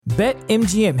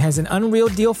BetMGM has an unreal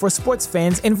deal for sports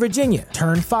fans in Virginia.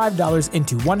 Turn $5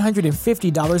 into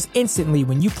 $150 instantly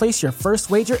when you place your first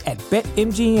wager at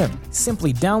BetMGM.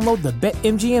 Simply download the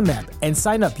BetMGM app and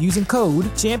sign up using code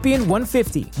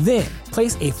Champion150. Then,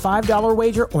 place a $5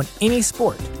 wager on any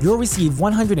sport. You'll receive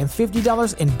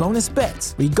 $150 in bonus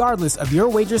bets, regardless of your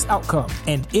wager's outcome.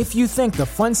 And if you think the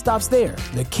fun stops there,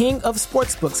 the King of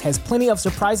Sportsbooks has plenty of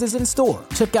surprises in store.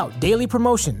 Check out daily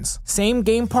promotions,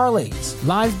 same-game parlays,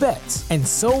 live bets, and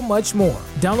so much more.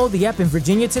 Download the app in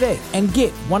Virginia today and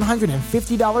get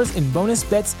 $150 in bonus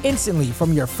bets instantly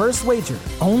from your first wager.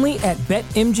 Only at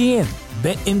BetMGM.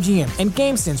 BetMGM and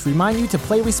GameSense remind you to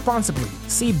play responsibly.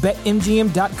 See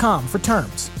BetMGM.com for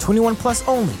terms. 21 plus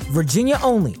only. Virginia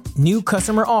only. New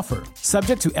customer offer.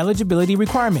 Subject to eligibility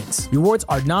requirements. Rewards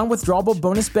are non-withdrawable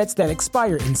bonus bets that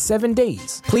expire in 7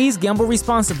 days. Please gamble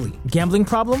responsibly. Gambling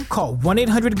problem? Call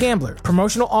 1-800-GAMBLER.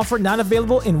 Promotional offer not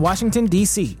available in Washington,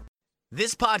 D.C.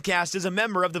 This podcast is a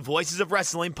member of the Voices of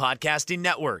Wrestling Podcasting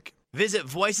Network. Visit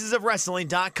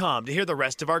voicesofwrestling.com to hear the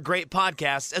rest of our great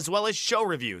podcasts, as well as show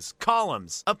reviews,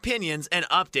 columns, opinions, and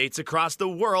updates across the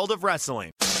world of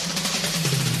wrestling.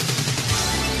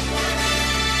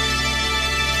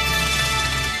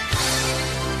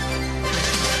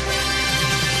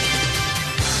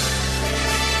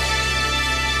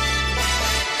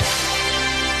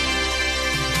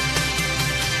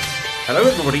 Hello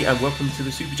everybody and welcome to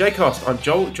the Super J-Cast. I'm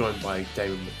Joel, joined by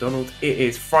Damon McDonald. It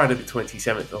is Friday the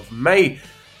 27th of May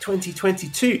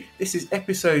 2022. This is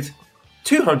episode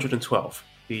 212,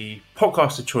 the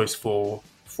podcast of choice for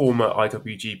former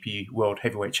IWGP World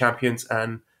Heavyweight Champions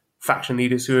and faction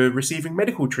leaders who are receiving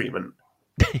medical treatment.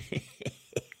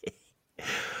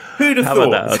 Who'd have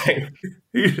thought?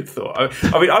 Who'd have thought?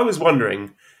 I mean, I was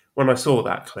wondering when I saw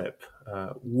that clip,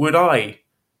 would I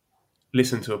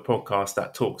listen to a podcast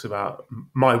that talks about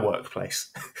my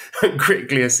workplace and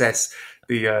critically assess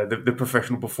the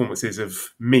professional performances of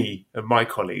me and my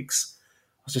colleagues?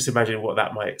 I was just imagining what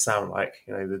that might sound like.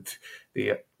 You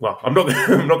know, well, I'm not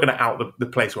going to out the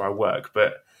place where I work,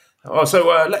 but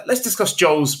let's discuss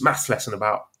Joel's maths lesson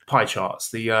about pie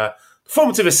charts. The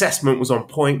formative assessment was on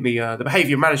point. The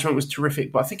behaviour management was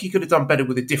terrific, but I think he could have done better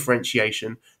with the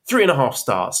differentiation. 3.5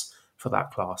 stars for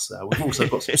that class. We've also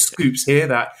got some scoops here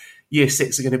that Year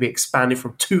 6 are going to be expanded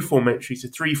from 2-form entry to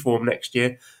 3-form next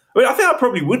year. I mean, I think I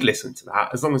probably would listen to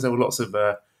that as long as there were lots of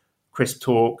crisp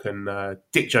talk and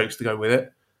dick jokes to go with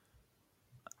it.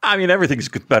 I mean, everything's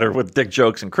better with dick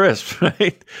jokes and crisp,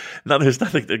 right? No, there's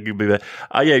nothing that could be better.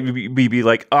 We'd be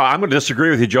like, I'm going to disagree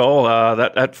with you, Joel.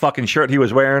 That fucking shirt he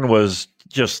was wearing was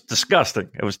just disgusting.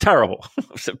 It was terrible.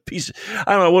 It was a piece.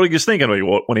 I don't know what he was thinking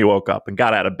when he woke up and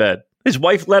got out of bed. His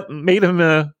wife made him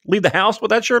leave the house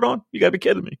with that shirt on? You got to be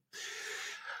kidding me.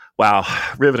 Wow.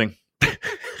 Riveting.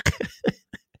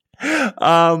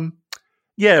 Yeah,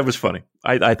 it was funny.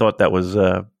 I thought that was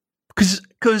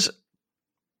because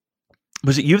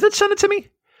was it you that sent it to me?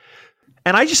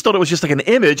 And I just thought it was just like an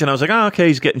image, and I was like, oh, okay,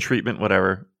 he's getting treatment,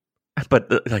 whatever. But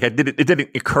it didn't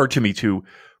occur to me to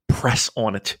press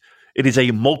on it. It is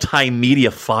a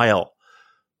multimedia file.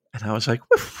 And I was like,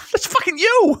 that's fucking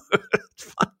you.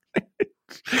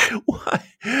 Why?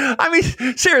 I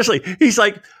mean, seriously, he's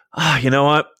like, you know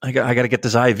what? I got to get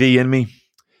this IV in me.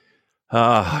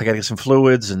 I got to get some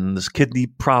fluids and this kidney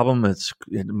problem.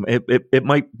 It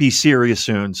might be serious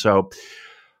soon. So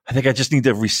I think I just need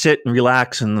to resit and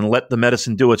relax and let the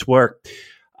medicine do its work.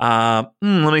 Let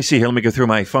me see here. Let me go through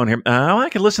my phone here. I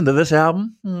could listen to this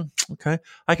album. Okay.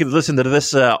 I could listen to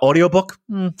this audiobook.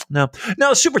 No,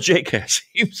 Super J-Cast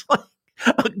seems like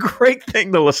a great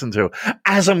thing to listen to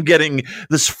as I'm getting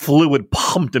this fluid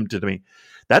pumped into me.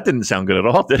 That didn't sound good at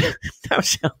all, did it? That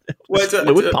sounded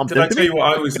fluid pumped into me. Did I tell you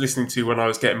what I was listening to when I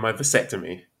was getting my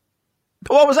vasectomy?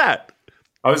 What was that?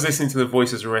 I was listening to the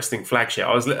Voices of Wrestling flagship.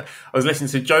 I was listening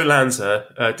to Joe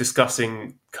Lanza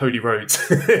discussing Cody Rhodes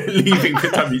leaving for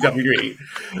WWE.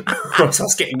 I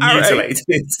was getting mutilated.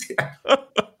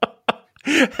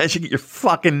 And you get your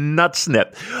fucking nuts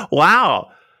snipped.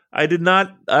 Wow. I did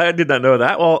not know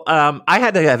that. Well, I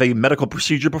had to have a medical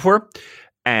procedure before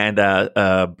and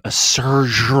a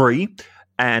surgery,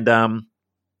 and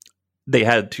they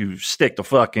had to stick the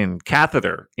fucking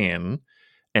catheter in,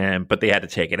 but they had to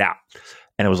take it out.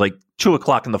 And it was like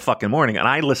 2:00 in the fucking morning, and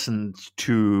I listened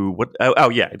to what?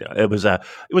 It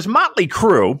was Motley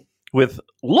Crue with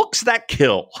 "Looks That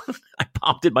Kill." I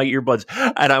popped in my earbuds,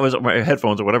 and I was my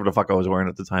headphones or whatever the fuck I was wearing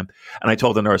at the time. And I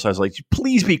told the nurse, I was like,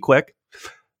 "Please be quick,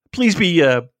 please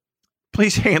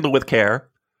handle with care."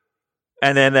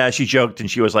 And then she joked,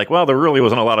 and she was like, "Well, there really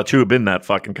wasn't a lot of tube in that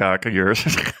fucking cock of yours,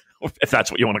 if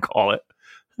that's what you want to call it."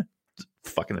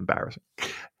 Fucking embarrassing.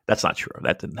 That's not true.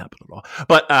 That didn't happen at all.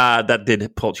 But that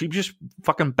did pull. She just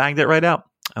fucking banged it right out.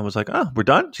 I was like, oh, we're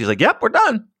done? She's like, yep, we're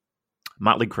done.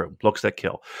 Motley Crue, looks that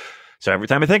kill. So every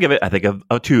time I think of it, I think of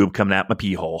a tube coming out my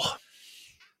pee hole.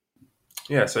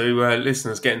 Yeah, so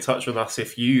listeners, get in touch with us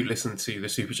if you listen to the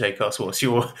Super J Cast whilst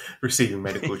you're receiving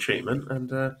medical treatment,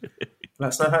 and let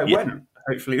us know how it went.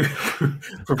 Hopefully,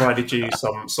 provided you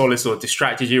some solace or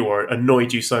distracted you or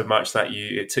annoyed you so much that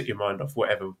it took your mind off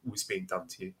whatever was being done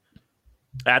to you.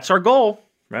 That's our goal,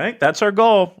 right? That's our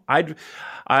goal. I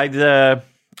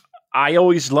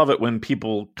always love it when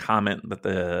people comment that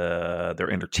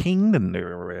they're entertained and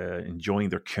they're enjoying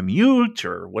their commute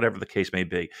or whatever the case may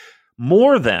be,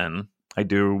 more than I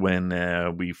do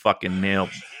when we fucking nailed.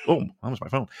 Oh, that was my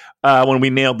phone. When we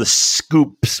nailed the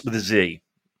scoops with a Z,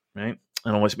 right? It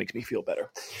always makes me feel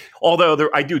better. Although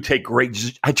I do take great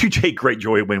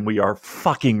joy when we are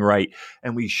fucking right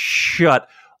and we shut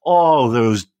all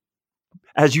those,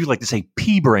 as you like to say,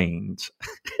 pea brains.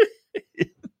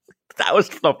 That was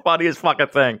the funniest fucking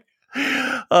thing.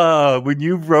 When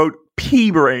you wrote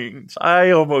pea brains, I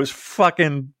almost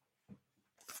fucking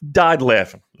died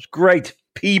laughing. It was great.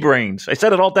 Pea brains. I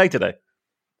said it all day today.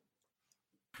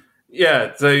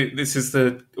 Yeah, so this is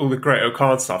all the Great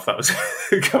O'Khan stuff that was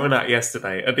coming out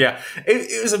yesterday. And yeah,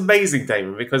 it was amazing,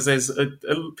 Damon, because there's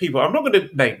people, I'm not going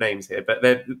to name names here, but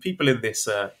there are people in this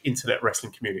internet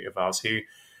wrestling community of ours who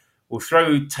will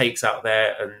throw takes out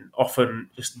there and often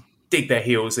just dig their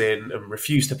heels in and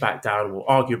refuse to back down and will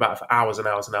argue about it for hours and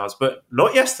hours and hours. But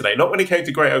not yesterday, not when it came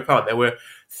to Great O'Khan. There were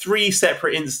 3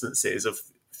 separate instances of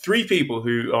 3 people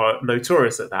who are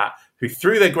notorious at that, who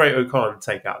threw their Great O'Khan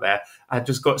take out there and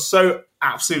just got so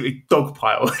absolutely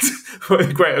dogpiled for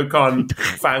the Great O'Khan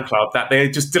fan club that they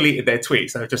just deleted their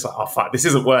tweets. They were just like, oh, fuck, this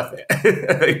isn't worth it.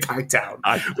 They backed down,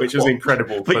 which was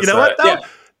incredible. But you know what, though? Yeah.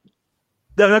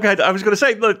 No, okay, I was going to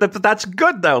say, look, that's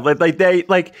good, though. They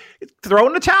throw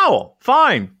in the towel.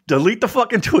 Fine. Delete the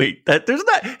fucking tweet. Here's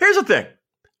the thing.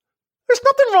 There's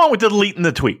nothing wrong with deleting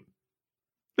the tweet.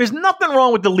 There's nothing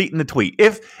wrong with deleting the tweet.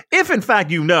 If in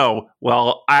fact you know,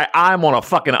 well, I'm on a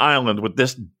fucking island with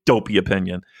this dopey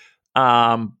opinion,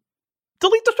 delete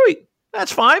the tweet.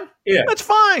 That's fine. Yeah. That's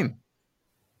fine.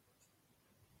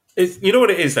 You know what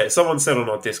it is that someone said on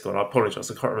our Discord, I apologize,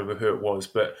 I can't remember who it was,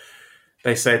 but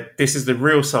they said this is the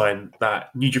real sign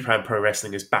that New Japan Pro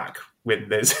Wrestling is back, when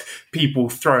there's people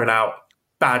throwing out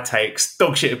bad takes,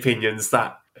 dog shit opinions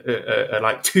that are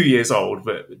like 2 years old,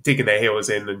 but digging their heels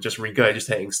in and just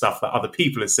regurgitating stuff that other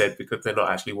people have said because they're not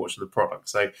actually watching the product.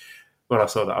 So when I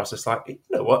saw that, I was just like, you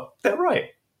know what? They're right.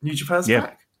 New Japan's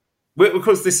back.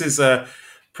 Because this is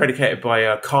predicated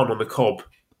by Khan on the Cob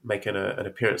making an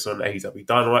appearance on AEW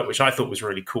Dynamite, which I thought was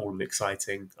really cool and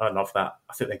exciting. I love that.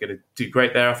 I think they're going to do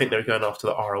great there. I think they're going after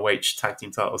the ROH tag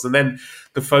team titles. And then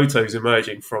the photos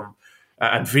emerging from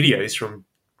and videos from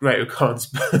Great O'Khan's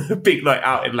big night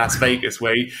out in Las Vegas,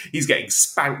 where he's getting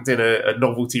spanked in a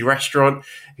novelty restaurant.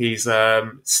 He's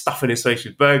stuffing his face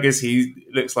with burgers. He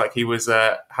looks like he was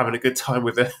having a good time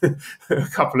with a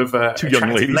couple of 2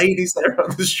 young ladies there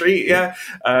on the street. Yeah,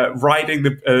 riding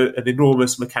an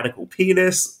enormous mechanical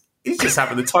penis. He's just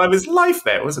having the time of his life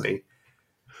there, wasn't he?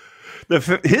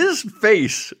 His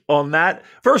face on that.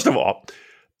 First of all,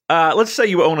 let's say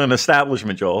you own an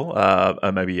establishment, Joel,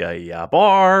 maybe a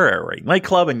bar or a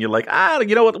nightclub, and you're like,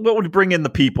 you know what would bring in the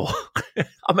people?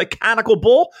 A mechanical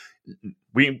bull?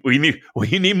 We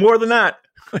need more than that.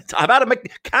 How about a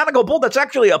mechanical bull that's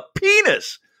actually a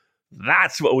penis?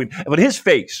 That's what we. But his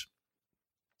face,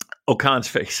 O'Khan's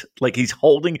face, like he's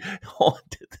holding on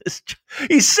to this.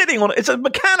 He's sitting on. It's a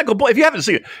mechanical bull. If you haven't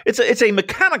seen it, it's a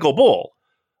mechanical bull,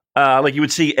 like you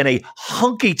would see in a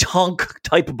hunky tonk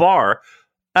type bar.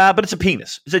 But it's a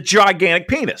penis. It's a gigantic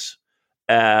penis.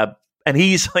 And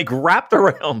he's like wrapped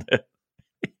around it.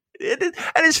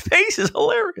 And his face is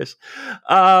hilarious.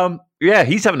 Yeah,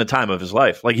 he's having the time of his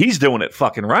life. Like, he's doing it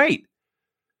fucking right.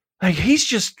 Like, he's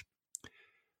just,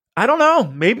 I don't know.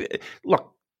 Maybe,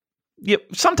 look,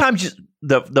 sometimes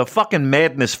the fucking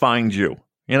madness finds you.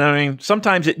 You know what I mean?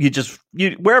 Sometimes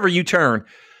wherever you turn,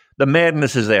 the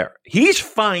madness is there. He's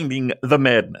finding the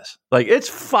madness. Like, it's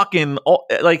fucking,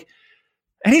 like,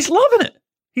 and he's loving it.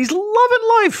 He's loving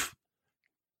life.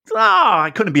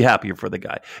 I couldn't be happier for the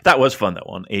guy. That was fun, though,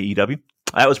 on AEW.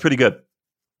 That was pretty good.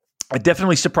 It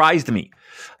definitely surprised me.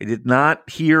 I did not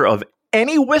hear of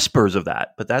any whispers of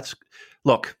that, but that's,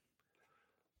 look,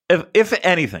 if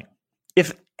anything,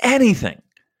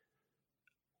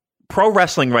 pro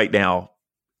wrestling right now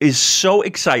is so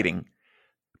exciting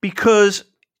because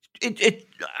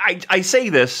I say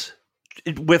this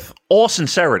with all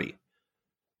sincerity.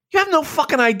 You have no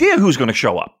fucking idea who's going to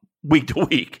show up week to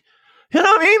week. You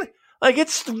know what I mean? Like,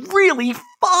 it's really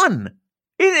fun.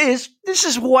 It is. This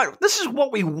is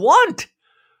what we want.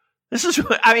 This is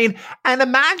what, I mean, and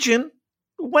imagine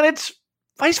when it's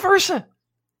vice versa,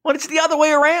 when it's the other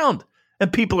way around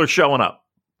and people are showing up.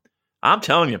 I'm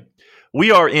telling you,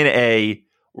 we're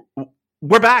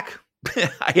back.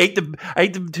 I hate to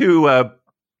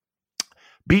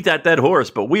beat that dead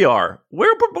horse, but we're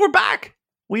back.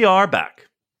 We are back.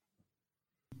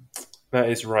 That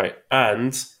is right.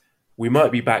 And we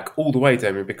might be back all the way,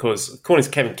 Damien, because according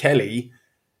to Kevin Kelly,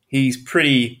 he's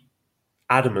pretty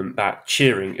adamant that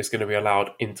cheering is going to be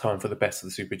allowed in time for the Best of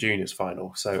the Super Juniors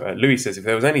final. So Louis says, if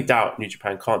there was any doubt New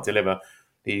Japan can't deliver,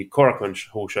 the Korakuen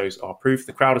Hall shows are proof.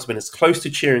 The crowd has been as close to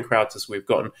cheering crowds as we've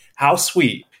gotten. How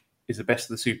sweet is the Best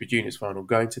of the Super Juniors final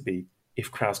going to be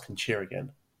if crowds can cheer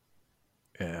again?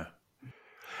 Yeah.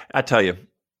 I tell you,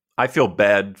 I feel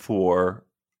bad for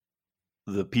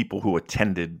the people who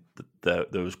attended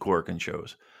those Korakuen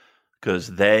shows because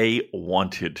they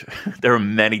wanted, there were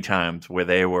many times where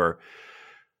they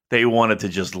wanted to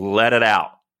just let it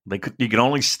out. You can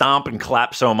only stomp and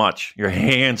clap so much. Your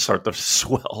hands start to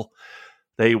swell.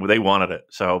 They wanted it.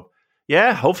 So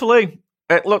yeah, hopefully,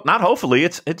 look, not hopefully,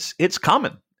 it's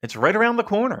coming. It's right around the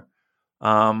corner.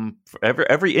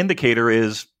 Every indicator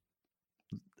is,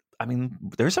 I mean,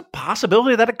 there's a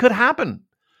possibility that it could happen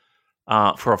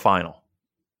for a final.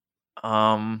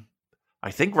 I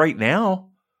think right now,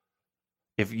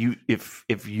 if you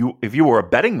were a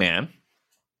betting man,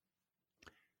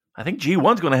 I think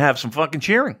G1's going to have some fucking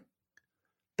cheering.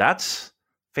 That's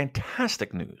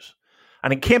fantastic news.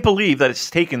 And I can't believe that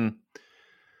it's taken,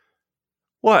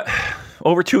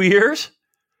 over 2 years?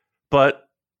 But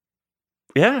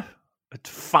yeah, it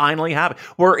finally happened.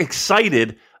 We're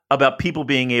excited about people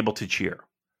being able to cheer.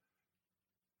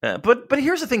 But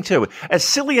here's the thing, too. As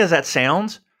silly as that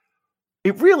sounds,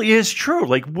 it really is true.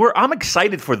 Like, I'm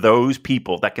excited for those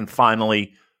people that can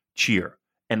finally cheer.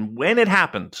 And when it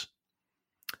happens,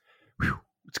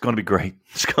 it's going to be great.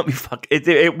 It's going to be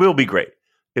it will be great.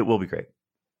 It will be great.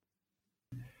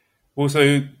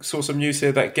 Also saw some news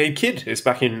here that Gabe Kidd is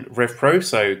back in Rev Pro,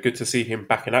 so good to see him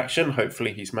back in action.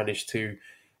 Hopefully he's managed to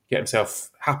get himself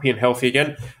happy and healthy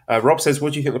again. Rob says,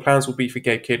 what do you think the plans will be for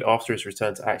Gabe Kidd after his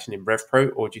return to action in Rev Pro,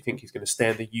 or do you think he's going to stay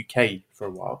in the UK for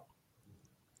a while?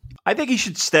 I think he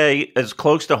should stay as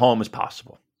close to home as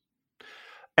possible.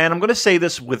 And I'm going to say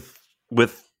this with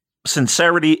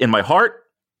sincerity in my heart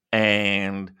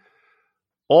and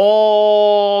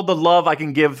all the love I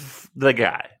can give the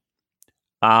guy.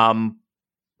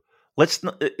 It's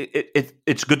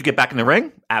good to get back in the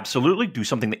ring. Absolutely. Do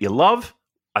something that you love.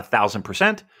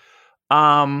 1,000%.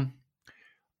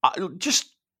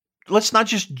 Let's not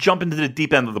just jump into the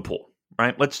deep end of the pool,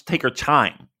 right? Let's take our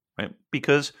time, right?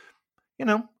 Because,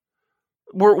 it's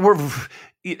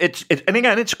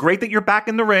great that you're back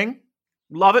in the ring.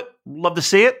 Love it. Love to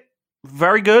see it.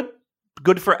 Very good.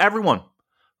 Good for everyone.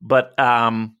 But,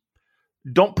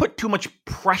 don't put too much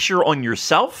pressure on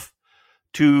yourself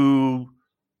to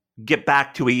get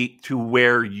back to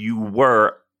where you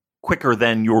were quicker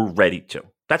than you're ready to.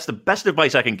 That's the best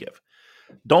advice I can give.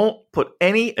 Don't put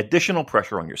any additional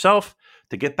pressure on yourself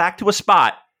to get back to a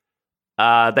spot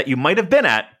that you might have been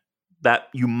at that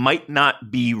you might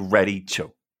not be ready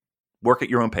to. Work at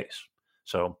your own pace.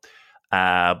 So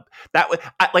I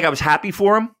was happy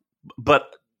for him,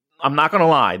 but I'm not going to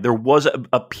lie. There was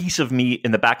a piece of me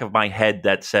in the back of my head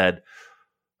that said,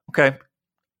 okay,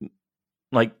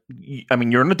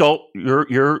 you're an adult.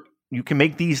 You can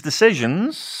make these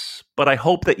decisions, but I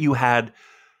hope that you had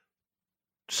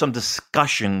some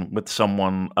discussion with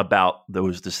someone about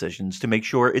those decisions to make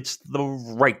sure it's the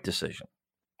right decision.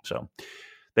 So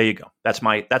there you go. That's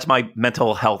my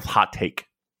mental health hot take.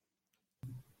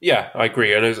 Yeah, I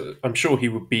agree. And I'm sure he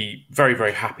would be very,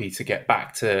 very happy to get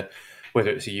back to,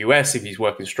 whether it's the US if he's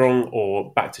working strong,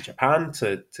 or back to Japan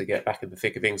to get back in the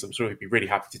thick of things. I'm sure he'd be really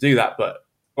happy to do that. But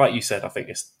like you said, I think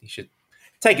he should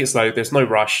take it slow. There's no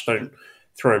rush. Don't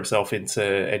throw himself into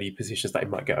any positions that he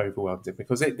might get overwhelmed in,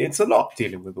 because it's a lot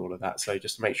dealing with all of that. So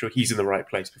just to make sure he's in the right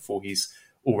place before he's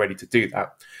all ready to do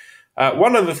that.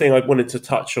 One other thing I wanted to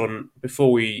touch on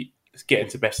before we get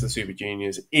into Best of the Super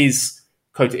Juniors is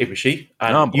Kota Ibushi.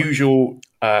 And usual...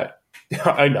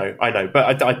 I know,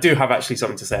 but I do have actually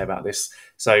something to say about this.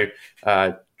 So,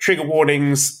 trigger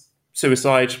warnings,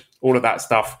 suicide, all of that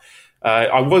stuff.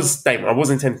 I was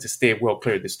intending to steer well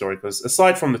clear of this story, because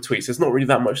aside from the tweets, there's not really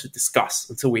that much to discuss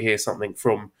until we hear something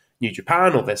from New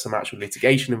Japan or there's some actual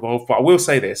litigation involved. But I will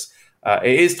say this,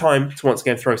 it is time to once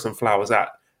again throw some flowers at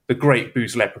the great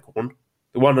Booze Leprechaun,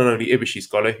 the one and only Ibushi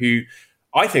scholar, who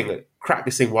I think that crack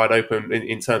this thing wide open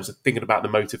in terms of thinking about the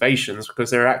motivations, because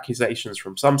there are accusations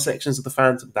from some sections of the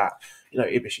fandom that,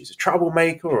 Ibushi's a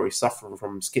troublemaker or he's suffering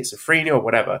from schizophrenia or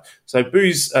whatever. So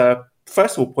Boo's,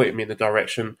 first of all, pointed me in the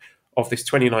direction of this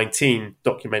 2019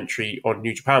 documentary on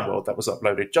New Japan World that was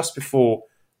uploaded just before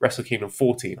Wrestle Kingdom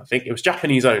 14, I think. It was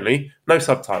Japanese only, no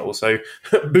subtitles, so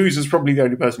Booz was probably the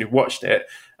only person who watched it.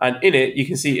 And in it, you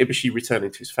can see Ibushi returning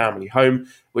to his family home,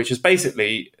 which is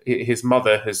basically his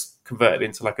mother has converted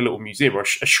into like a little museum or a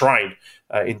shrine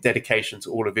in dedication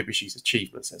to all of Ibushi's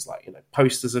achievements. There's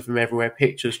posters of him everywhere,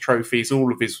 pictures, trophies,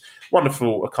 all of his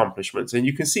wonderful accomplishments. And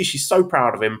you can see she's so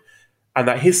proud of him, and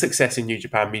that his success in New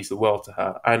Japan means the world to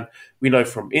her. And we know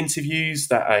from interviews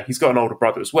that he's got an older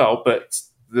brother as well, but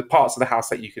the parts of the house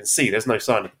that you can see, there's no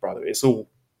sign of the brother. It's all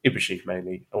Ibushi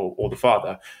mainly, or the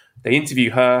father. They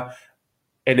interview her,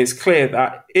 and it's clear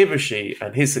that Ibushi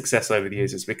and his success over the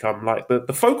years has become like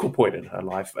the focal point in her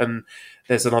life. And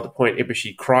there's another point,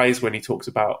 Ibushi cries when he talks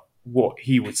about what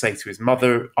he would say to his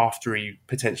mother after he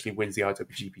potentially wins the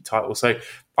IWGP title. So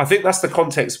I think that's the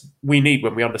context we need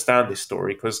when we understand this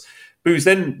story, because Booz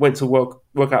then went to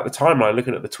work out the timeline,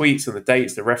 looking at the tweets and the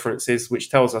dates, the references, which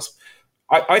tells us,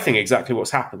 I think, exactly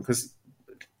what's happened. Because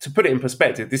to put it in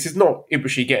perspective, this is not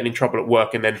Ibushi getting in trouble at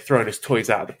work and then throwing his toys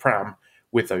out of the pram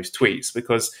with those tweets.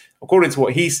 Because according to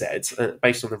what he said,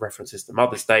 based on the references to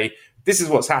Mother's Day, this is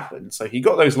what's happened. So he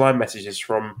got those line messages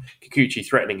from Kikuchi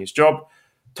threatening his job,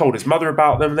 told his mother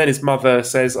about them. Then his mother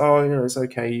says, it's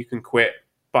okay, you can quit,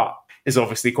 but is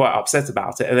obviously quite upset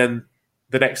about it. And then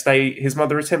the next day, his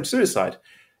mother attempts suicide.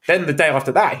 Then the day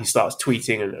after that, he starts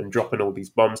tweeting and dropping all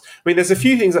these bombs. I mean, there's a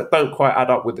few things that don't quite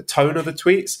add up with the tone of the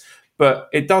tweets, but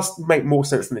it does make more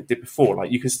sense than it did before.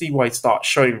 Like, you can see why he starts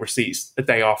showing receipts a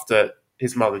day after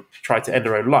his mother tried to end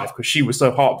her own life, because she was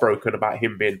so heartbroken about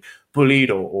him being bullied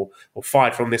or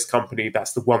fired from this company.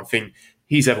 That's the one thing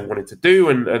he's ever wanted to do,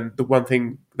 and the one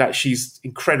thing that she's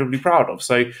incredibly proud of.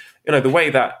 So, the way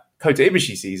that Kota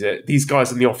Ibushi sees it, these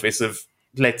guys in the office have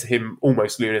led to him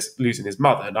almost losing his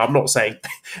mother. And I'm not saying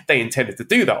they intended to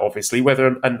do that, obviously,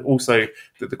 and also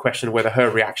the question of whether her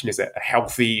reaction is a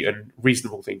healthy and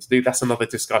reasonable thing to do. That's another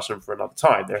discussion for another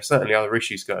time. There are certainly other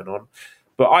issues going on.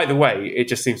 But either way, it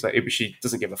just seems like Ibushi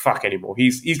doesn't give a fuck anymore.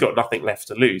 He's got nothing left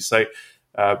to lose. So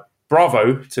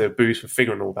bravo to Booz for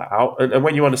figuring all that out. And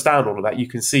when you understand all of that, you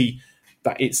can see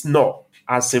that it's not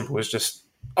as simple as just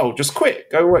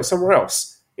quit, go work somewhere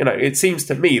else. It seems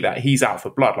to me that he's out for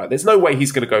blood. Like, there's no way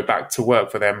he's going to go back to work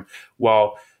for them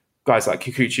while guys like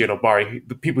Kikuchi and Obari,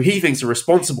 the people he thinks are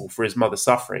responsible for his mother's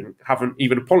suffering, haven't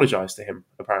even apologized to him,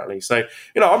 apparently. So,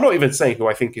 I'm not even saying who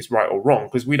I think is right or wrong,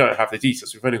 because we don't have the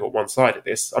details. We've only got one side of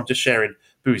this. I'm just sharing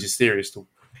Booz's theory as to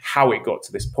how it got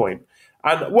to this point.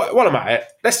 And while I'm at it,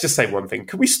 let's just say one thing.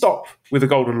 Can we stop with the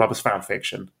Golden Lovers fan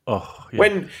fiction? Oh,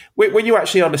 yeah. When you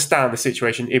actually understand the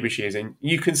situation Ibushi is in,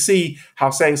 you can see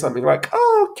how saying something like,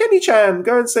 Kenny-chan,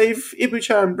 go and save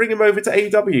Ibu-chan, bring him over to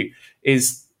AEW,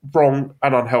 is wrong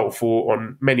and unhelpful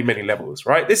on many, many levels,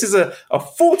 right? This is a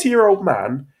 40-year-old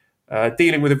man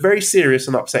dealing with a very serious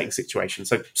and upsetting situation.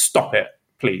 So stop it,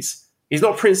 please. He's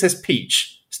not Princess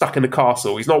Peach stuck in a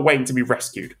castle. He's not waiting to be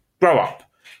rescued. Grow up.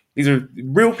 These are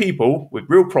real people with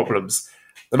real problems.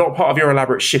 They're not part of your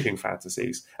elaborate shipping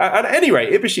fantasies. At any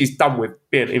rate, Ibushi's done with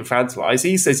being infantilized.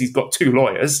 He says he's got 2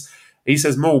 lawyers. He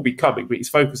says more will be coming, but he's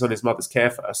focused on his mother's care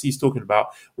first. He's talking about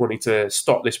wanting to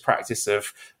stop this practice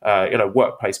of,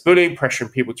 workplace bullying,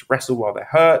 pressuring people to wrestle while they're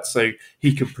hurt, so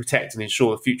he can protect and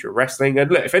ensure the future of wrestling. And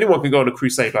look, if anyone can go on a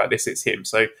crusade like this, it's him.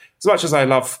 So as much as I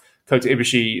love Kota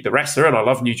Ibushi, the wrestler, and I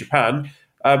love New Japan,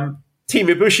 Team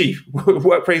Ibushi,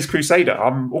 Workplace Crusader,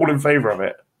 I'm all in favor of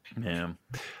it. Yeah,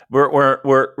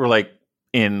 we're like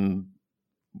in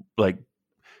like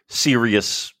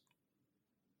serious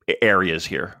areas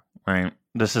here. Right,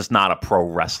 this is not a pro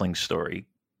wrestling story,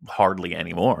 hardly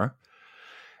anymore.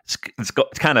 It's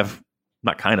kind of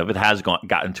not kind of. It has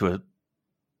gotten to a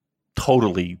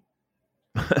totally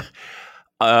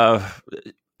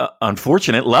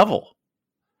unfortunate level.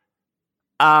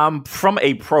 From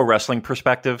a pro wrestling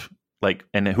perspective,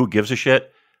 and who gives a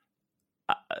shit?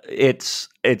 It's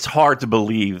hard to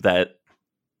believe that.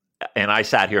 And I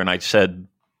sat here and I said,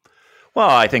 well,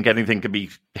 I think anything could be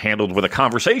handled with a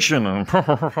conversation.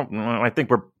 I think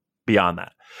we're beyond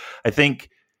that. I think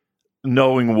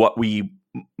knowing what we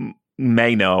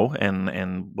may know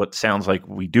and what sounds like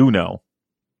we do know,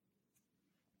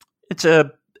 this is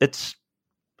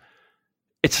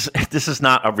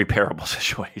not a repairable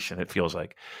situation. It feels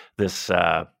like this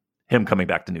him coming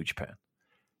back to New Japan.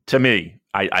 To me,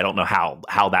 I don't know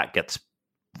how that gets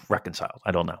reconciled.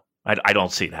 I don't know. I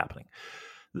don't see it happening.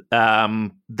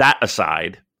 That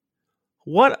aside,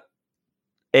 what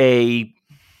I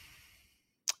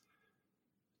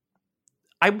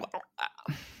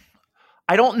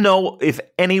don't know if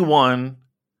anyone,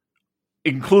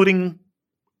 including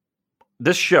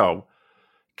this show,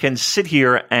 can sit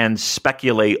here and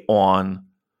speculate on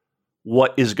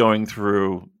what is going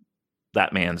through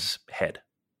that man's head.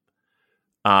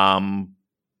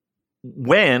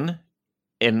 When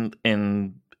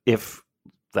and if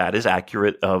that is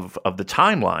accurate of the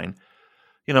timeline,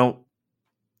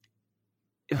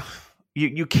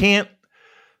 you can't.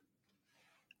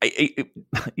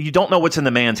 You don't know what's in the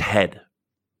man's head,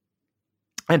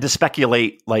 and to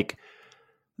speculate like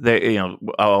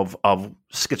of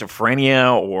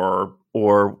schizophrenia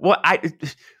or what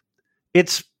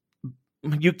it's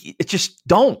just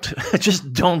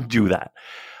don't do that.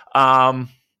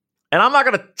 And I'm not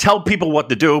going to tell people what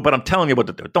to do, but I'm telling you what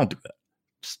to do. Don't do that.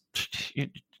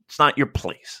 It's not your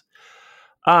place.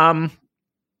 I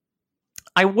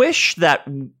wish that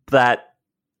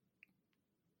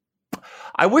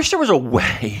I wish there was a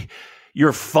way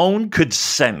your phone could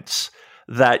sense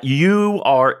that you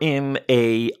are in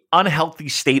a unhealthy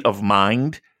state of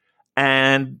mind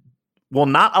and will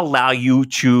not allow you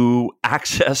to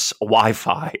access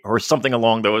Wi-Fi or something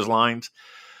along those lines.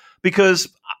 Because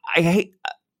I hate,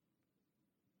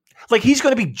 like, he's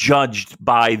going to be judged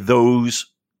by those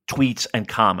tweets and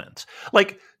comments.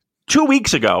 Like 3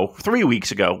 weeks ago,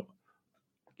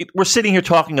 we're sitting here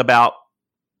talking about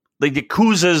the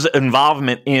Yakuza's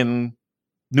involvement in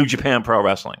New Japan Pro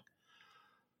Wrestling.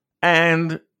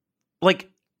 And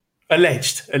like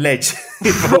alleged,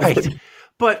 right?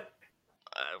 But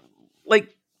but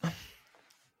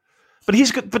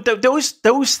he's good. But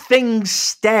those things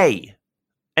stay,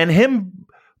 and him,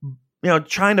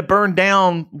 trying to burn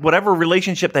down whatever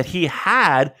relationship that he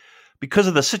had because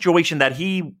of the situation that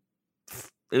he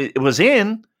was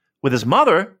in with his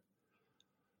mother.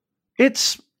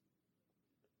 Here's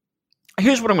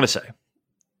what I'm going to say.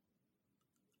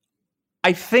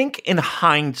 I think in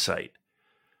hindsight,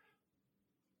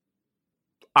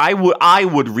 I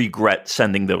would regret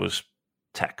sending those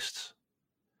texts.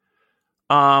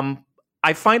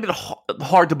 I find it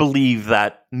hard to believe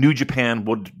that New Japan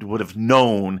would have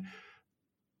known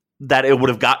that it would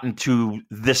have gotten to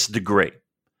this degree.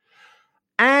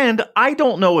 And I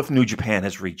don't know if New Japan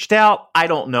has reached out. I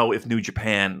don't know if New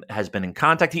Japan has been in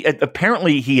contact.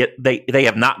 Apparently they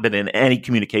have not been in any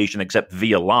communication except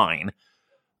via line.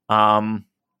 But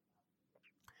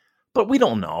we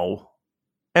don't know.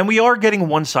 And we are getting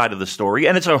one side of the story,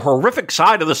 and it's a horrific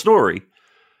side of the story.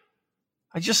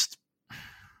 I just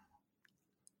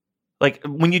like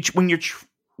when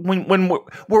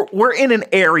we're in an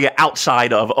area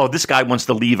outside of this guy wants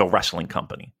to leave a wrestling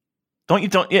company.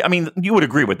 I mean, you would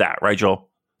agree with that, right, Joel?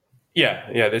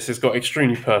 Yeah. This has got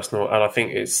extremely personal, and I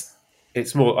think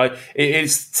it's more. It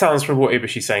sounds from what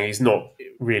Ibushi's saying, he's not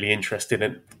really interested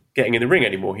in getting in the ring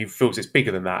anymore. He feels it's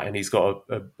bigger than that, and he's got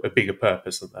a bigger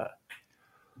purpose than that.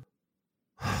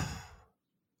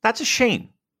 That's a shame,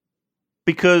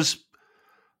 because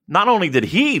not only did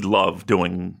he love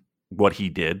doing what he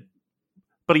did,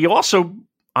 but he also,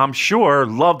 I'm sure,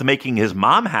 loved making his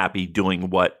mom happy doing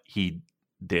what he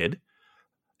did.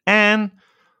 And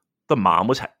the mom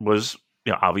was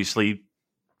obviously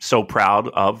so proud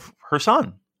of her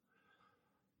son.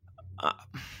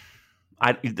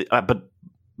 But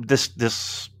this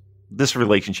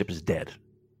relationship is dead.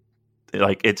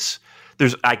 Like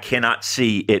I cannot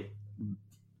see it.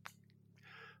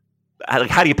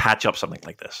 How do you patch up something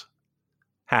like this?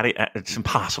 It's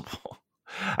impossible.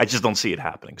 I just don't see it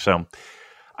happening. So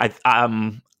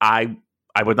I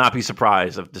would not be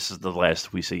surprised if this is the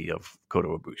last we see of Kota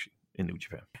Ibushi in New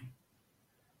Japan.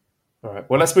 All right.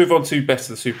 Well, let's move on to Best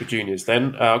of the Super Juniors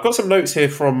then. I've got some notes here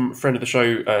from friend of the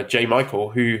show, Jay Michael,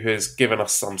 who has given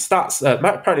us some stats.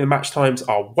 Apparently the match times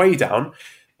are way down,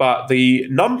 but the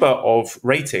number of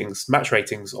match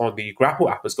ratings on the Grapple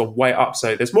app has gone way up.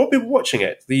 So there's more people watching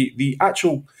it. The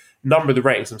actual number of the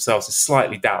ratings themselves is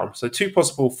slightly down. So two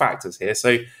possible factors here.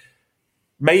 So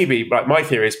maybe, like, my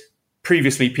theory is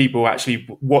previously people actually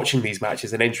watching these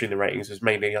matches and entering the ratings was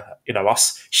mainly,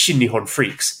 us Shin-Nihon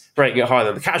freaks rating it higher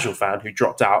than the casual fan who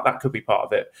dropped out. That could be part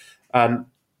of it.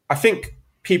 I think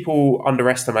people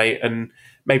underestimate and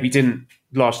maybe didn't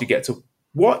largely get to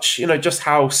watch, just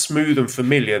how smooth and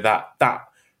familiar that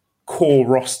core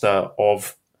roster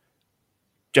of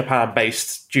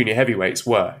Japan-based junior heavyweights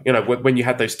were. When you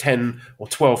had those 10 or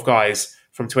 12 guys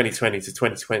from 2020 to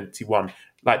 2021,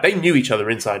 like, they knew each other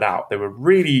inside out. They were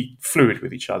really fluid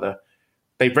with each other.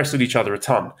 They've wrestled each other a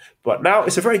ton. But now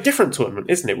it's a very different tournament,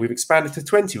 isn't it? We've expanded to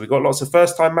 20. We've got lots of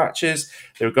first-time matches.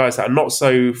 There are guys that are not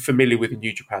so familiar with the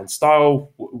New Japan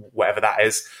style, whatever that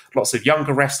is. Lots of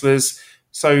younger wrestlers.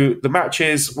 So the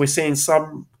matches, we're seeing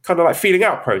some kind of like feeling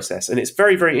out process. And it's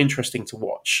very, very interesting to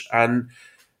watch. And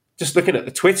just looking at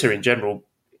the Twitter in general,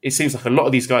 it seems like a lot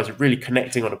of these guys are really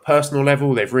connecting on a personal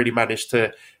level. They've really managed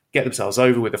to get themselves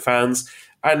over with the fans.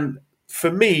 And for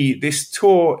me, this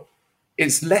tour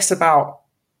is less about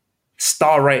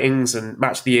star ratings and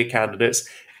match of the year candidates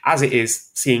as it is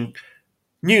seeing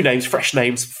new names, fresh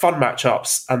names, fun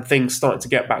matchups, and things starting to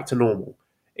get back to normal.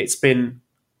 It's been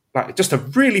like just a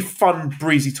really fun,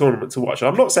 breezy tournament to watch. And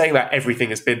I'm not saying that everything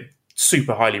has been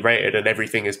super highly rated and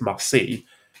everything is must see.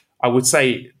 I would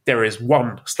say there is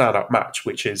one standout match,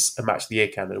 which is a match of the year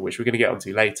candidate, which we're going to get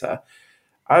onto later.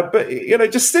 But,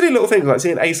 just silly little things like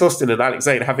seeing Ace Austin and Alex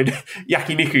Zane having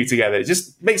yakiniku together, it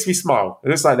just makes me smile. It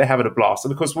looks like they're having a blast.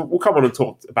 And, of course, we'll come on and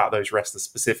talk about those wrestlers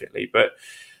specifically. But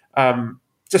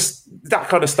just that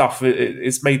kind of stuff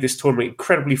it's made this tournament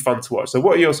incredibly fun to watch. So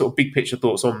what are your sort of big picture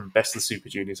thoughts on Best of Super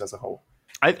Juniors as a whole?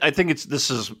 I think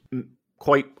this is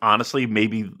quite honestly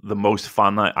maybe the most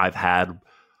fun I've had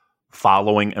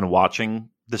following and watching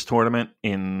this tournament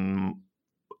in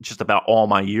just about all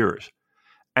my years.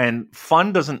 And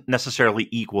fun doesn't necessarily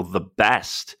equal the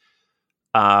best,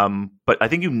 but I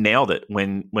think you nailed it.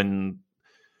 When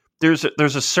there's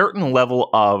a certain level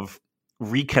of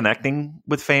reconnecting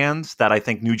with fans that I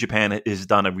think New Japan has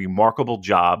done a remarkable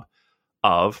job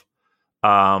of.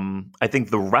 I think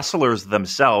the wrestlers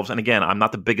themselves, and again, I'm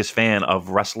not the biggest fan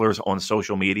of wrestlers on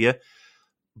social media,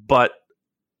 but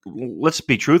let's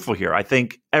be truthful here. I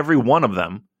think every one of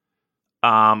them,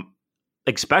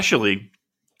 especially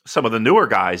some of the newer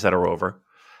guys that are over,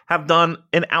 have done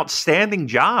an outstanding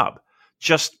job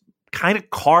just kind of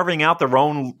carving out their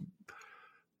own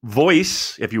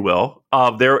voice, if you will,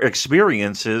 of their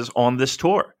experiences on this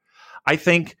tour. I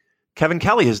think Kevin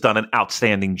Kelly has done an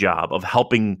outstanding job of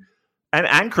helping,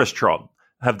 and Chris Trump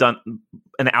have done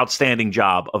an outstanding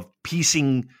job of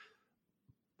piecing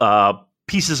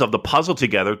pieces of the puzzle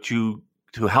together to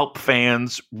help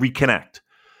fans reconnect.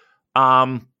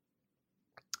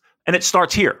 And it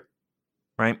starts here,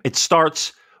 right? It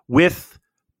starts with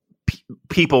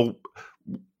people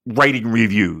writing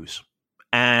reviews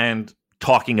and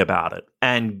talking about it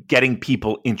and getting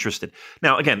people interested.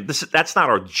 Now, again, that's not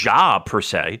our job per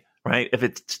se, right? If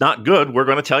it's not good, we're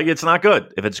going to tell you it's not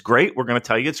good. If it's great, we're going to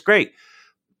tell you it's great.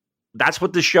 That's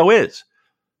what this show is.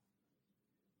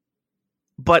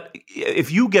 But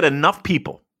if you get enough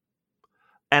people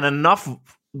and enough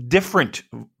different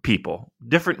people,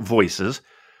 different voices,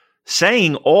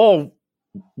 saying all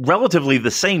relatively the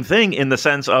same thing in the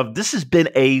sense of this has been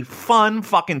a fun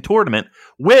fucking tournament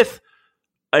with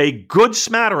a good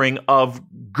smattering of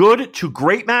good to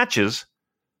great matches,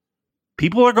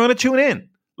 people are going to tune in.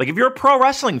 Like if you're a pro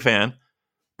wrestling fan,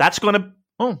 that's going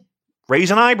to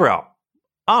raise an eyebrow.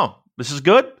 Oh, this is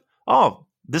good. Oh,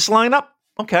 this lineup.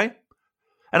 Okay.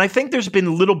 And I think there's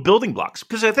been little building blocks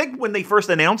because I think when they first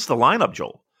announced the lineup,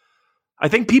 Joel, I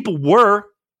think people were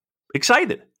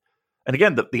excited. And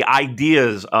again, the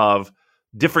ideas of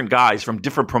different guys from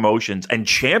different promotions and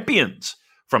champions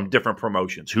from different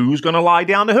promotions. Who's going to lie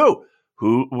down to who?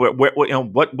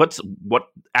 What's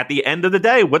at the end of the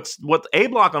day? What's A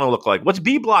block going to look like? What's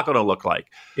B block going to look like?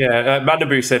 Yeah,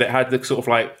 Manabu said it had the sort of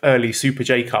like early Super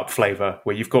J Cup flavor,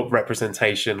 where you've got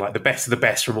representation, like the best of the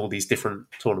best from all these different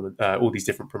all these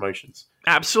different promotions.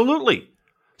 Absolutely.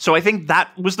 So I think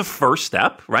that was the first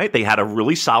step, right? They had a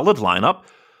really solid lineup.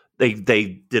 They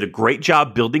did a great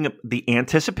job building up the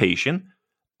anticipation,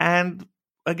 and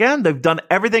again, they've done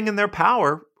everything in their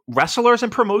power, wrestlers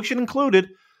and promotion included,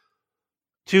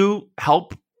 to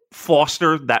help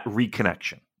foster that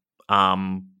reconnection.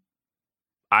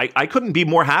 I couldn't be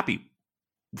more happy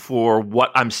for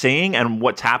what I'm seeing and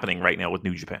what's happening right now with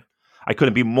New Japan. I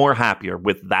couldn't be more happier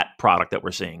with that product that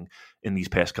we're seeing in these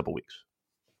past couple weeks.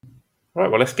 All right,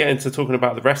 well, let's get into talking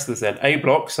about the wrestlers then. A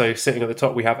block, so sitting at the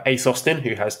top, we have Ace Austin,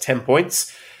 who has 10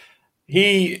 points.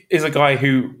 He is a guy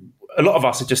who a lot of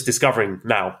us are just discovering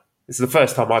now. This is the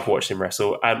first time I've watched him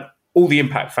wrestle, and all the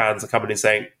Impact fans are coming in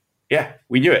saying, yeah,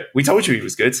 we knew it. We told you he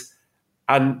was good.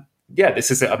 And yeah,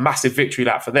 this is a massive victory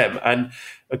lap for them. And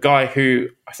a guy who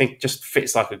I think just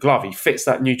fits like a glove. He fits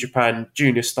that New Japan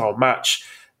junior style match,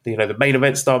 the main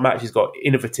event style match. He's got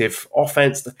innovative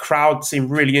offense. The crowd seem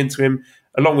really into him.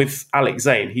 Along with Alex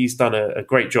Zane, he's done a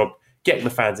great job getting the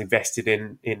fans invested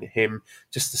in him.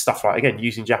 Just the stuff like, again,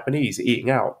 using Japanese, eating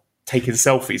out, taking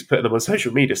selfies, putting them on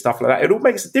social media, stuff like that. It all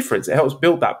makes a difference. It helps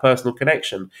build that personal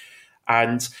connection.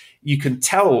 And you can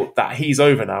tell that he's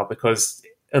over now because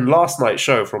And last night's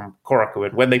show from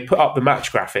Korakuen, when they put up the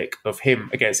match graphic of him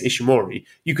against Ishimori,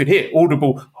 you could hear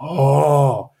audible,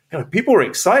 people were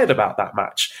excited about that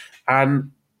match.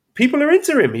 And people are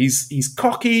into him. He's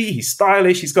cocky, he's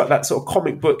stylish, he's got that sort of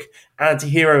comic book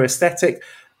anti-hero aesthetic.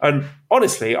 And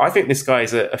honestly, I think this guy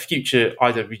is a future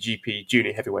IWGP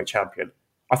junior heavyweight champion.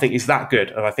 I think he's that good,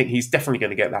 and I think he's definitely going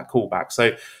to get that callback.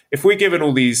 So if we're giving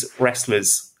all these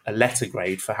wrestlers a letter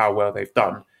grade for how well they've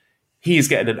done, he is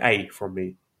getting an A from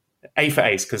me. A for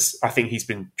Ace, because I think he's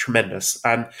been tremendous.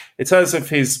 And in terms of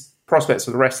his prospects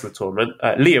for the rest of the tournament,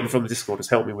 Liam from the Discord has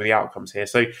helped me with the outcomes here.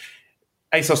 So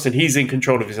Ace Austin, he's in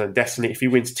control of his own destiny. If he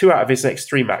wins 2 out of his next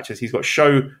 3 matches, he's got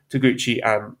Sho, Taguchi,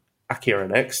 and Akira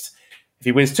next. If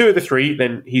he wins 2 of the 3,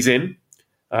 then he's in.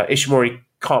 Ishimori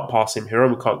can't pass him.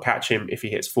 Hiromu can't catch him if he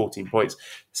hits 14 points.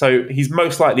 So he's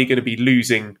most likely going to be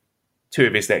losing 2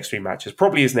 of his next 3 matches.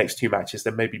 Probably his next 2 matches,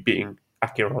 then maybe beating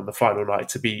Akira on the final night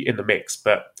to be in the mix.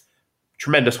 But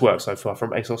tremendous work so far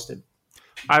from Ace Austin.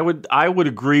 I would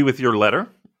agree with your letter.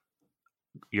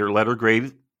 Your letter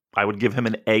grade, I would give him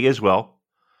an A as well.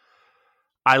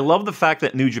 I love the fact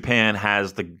that New Japan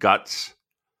has the guts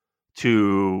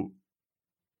to,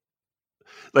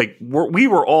 like, we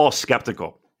were all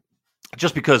skeptical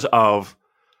just because of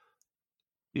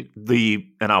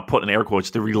and I'll put in air quotes,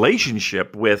 the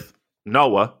relationship with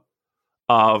Noah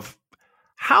of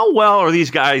how well are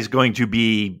these guys going to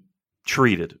be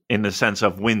treated in the sense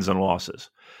of wins and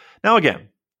losses. Now, again,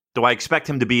 do I expect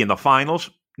him to be in the finals?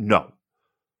 No.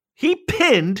 He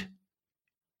pinned,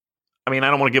 I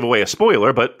don't want to give away a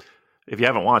spoiler, but if you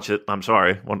haven't watched it, I'm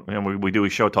sorry. We do a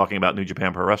show talking about New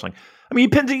Japan Pro Wrestling. He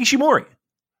pinned Ishimori.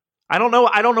 I don't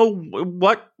know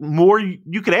what more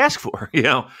you could ask for,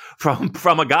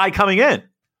 from a guy coming in.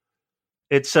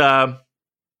 It's I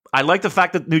like the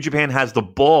fact that New Japan has the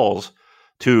balls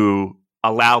to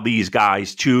allow these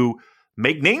guys to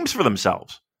make names for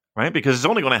themselves, right? Because it's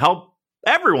only going to help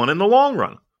everyone in the long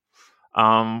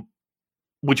run.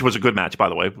 Which was a good match, by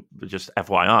the way, just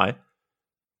FYI.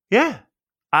 Yeah.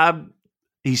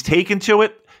 He's taken to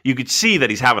it. You could see that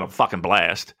he's having a fucking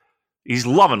blast. He's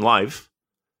loving life.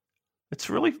 It's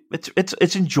really,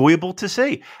 it's enjoyable to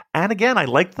see. And again, I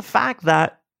like the fact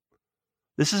that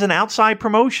this is an outside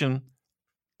promotion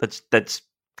that's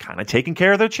kind of taking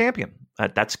care of their champion.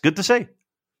 That's good to see.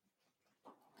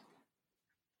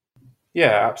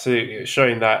 Yeah, absolutely. It's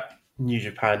showing that New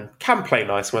Japan can play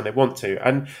nice when they want to.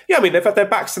 And yeah, they've had their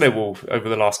backs to their wall over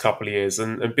the last couple of years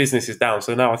and business is down.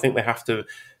 So now I think they have to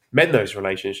mend those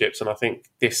relationships. And I think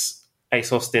this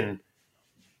Ace Austin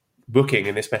booking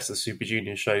in this Best of the Super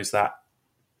Juniors shows that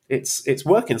it's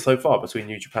working so far between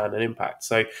New Japan and Impact.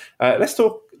 So let's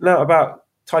talk now about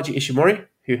Taiji Ishimori,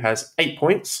 who has 8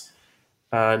 points.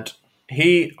 And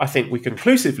I think we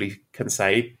conclusively can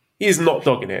say, he is not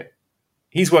dogging it.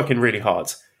 He's working really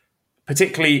hard,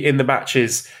 particularly in the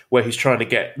matches where he's trying to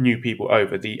get new people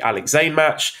over. The Alex Zane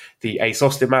match, the Ace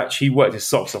Austin match, he worked his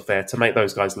socks off there to make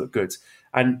those guys look good.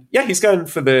 And yeah, he's going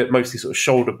for the mostly sort of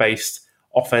shoulder-based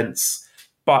offense,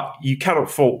 but you cannot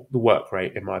fault the work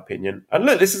rate, in my opinion. And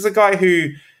look, this is a guy who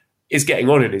is getting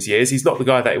on in his years. He's not the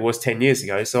guy that he was 10 years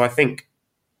ago. So I think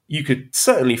you could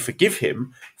certainly forgive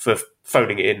him for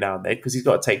phoning it in now and then because he's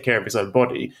got to take care of his own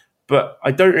body. But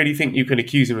I don't really think you can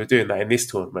accuse him of doing that in this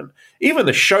tournament. Even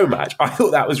the show match, I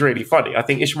thought that was really funny. I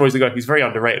think Ishimori's a guy who's very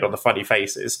underrated on the funny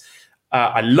faces.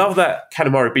 I love that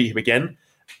Kanemaru beat him again.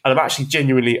 And I'm actually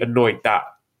genuinely annoyed that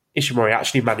Ishimori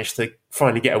actually managed to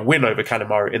finally get a win over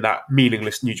Kanemaru in that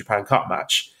meaningless New Japan Cup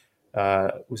match.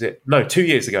 2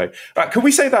 years ago. Can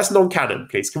we say that's non-canon,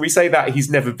 please? Can we say that he's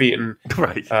never beaten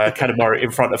Kanemaru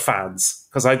in front of fans?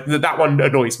 Because that one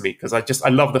annoys me, because I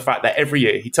love the fact that every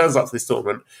year he turns up to this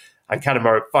tournament and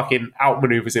Kanemaru fucking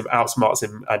outmaneuvers him, outsmarts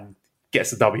him, and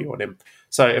gets a W on him.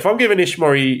 So if I'm giving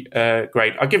Ishimori a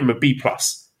grade, I'll give him a B+,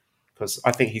 because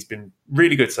I think he's been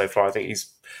really good so far. I think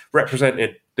he's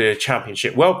represented the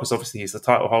championship well, because obviously he's the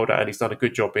title holder and he's done a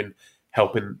good job in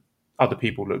helping other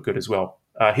people look good as well.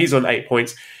 He's on 8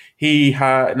 points.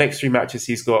 Next 3 matches,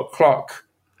 he's got Clark,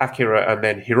 Akira, and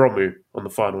then Hiromu on the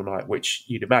final night, which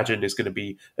you'd imagine is going to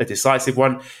be a decisive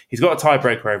one. He's got a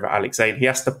tiebreaker over Alex Zane. He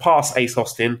has to pass Ace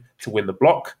Austin to win the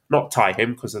block, not tie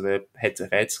him because of the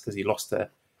head-to-heads, because he lost to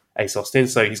Ace Austin.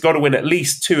 So he's got to win at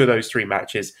least 2 of those 3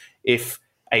 matches if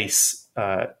Ace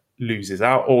loses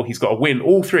out, or he's got to win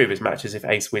all 3 of his matches if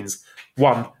Ace wins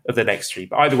 1 of the next 3.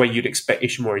 But either way, you'd expect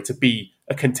Ishimori to be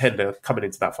a contender coming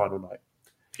into that final night.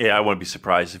 Yeah, I wouldn't be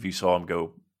surprised if you saw him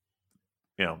go,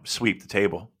 sweep the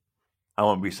table. I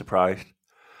wouldn't be surprised.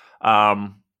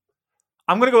 I'm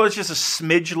going to go just a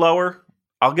smidge lower.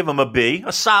 I'll give him a B,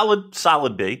 a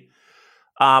solid B.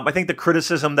 I think the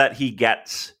criticism that he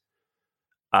gets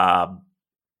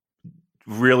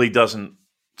really doesn't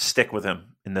stick with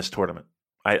him in this tournament.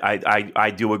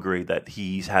 I do agree that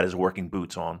he's had his working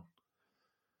boots on.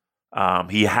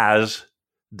 He has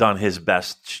done his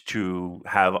best to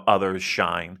have others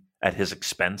shine at his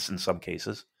expense in some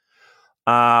cases.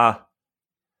 I'm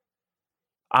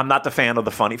not the fan of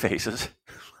the funny faces.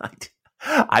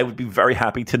 I would be very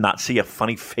happy to not see a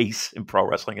funny face in pro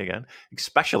wrestling again,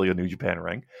 especially a New Japan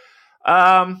ring.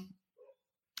 And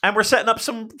we're setting up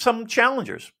some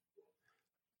challengers,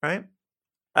 right?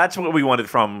 That's what we wanted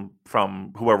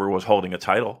from whoever was holding a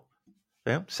title.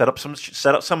 Yeah, set up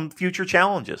some future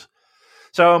challenges.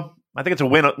 So I think it's a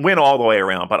win all the way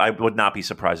around. But I would not be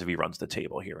surprised if he runs the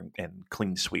table here and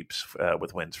clean sweeps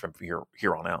with wins from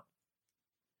here on out.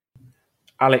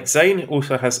 Alex Zane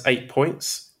also has 8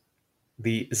 points.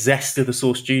 The zest of the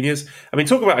Source Juniors. I mean,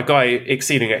 talk about a guy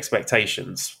exceeding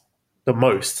expectations the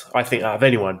most, I think, out of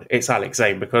anyone. It's Alex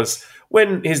Zane, because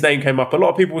when his name came up, a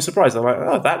lot of people were surprised. They're like,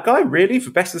 oh, that guy, really?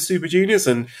 For Best of the Super Juniors?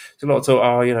 And a lot of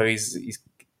talk, he's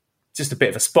just a bit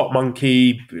of a spot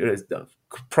monkey,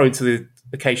 prone to the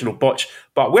occasional botch.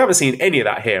 But we haven't seen any of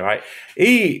that here, right?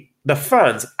 The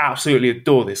fans absolutely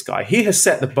adore this guy. He has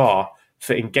set the bar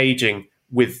for engaging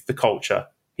with the culture.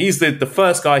 He's the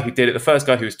first guy who did it, the first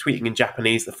guy who was tweeting in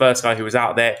Japanese, the first guy who was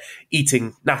out there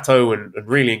eating natto and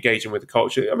really engaging with the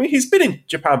culture. I mean, he's been in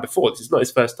Japan before. This is not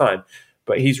his first time,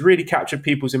 but he's really captured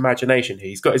people's imagination.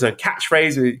 He's got his own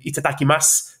catchphrase,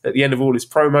 itadakimasu, at the end of all his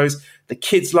promos. The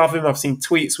kids love him. I've seen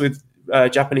tweets with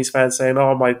Japanese fans saying,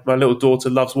 oh, my little daughter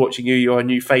loves watching you. You're a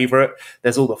new favorite.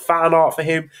 There's all the fan art for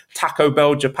him. Taco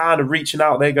Bell Japan are reaching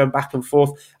out there, going back and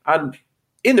forth. And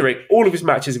in the ring, all of his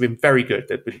matches have been very good.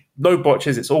 There've been no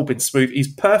botches. It's all been smooth.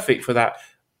 He's perfect for that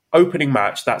opening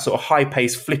match, that sort of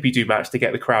high-paced, flippy-do match to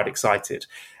get the crowd excited.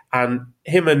 And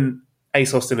him and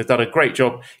Ace Austin have done a great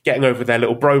job getting over their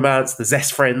little bromance, the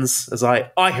Zest friends, as I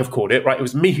have called it, right? It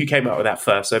was me who came out with that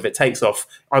first, so if it takes off,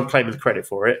 I'm claiming the credit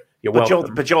for it. You're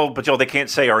welcome. But Joel, they can't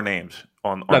say our names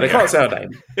on no, they the can't say our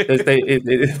name.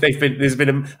 There's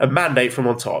been a mandate from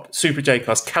on top. Super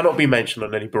J-Cast cannot be mentioned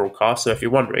on any broadcast, so if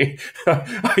you're wondering,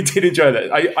 I did enjoy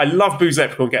that. I love Booze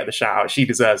Leprechaun getting the shout out. She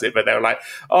deserves it, but they were like,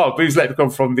 oh, Booze Leprechaun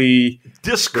from the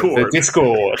Discord. The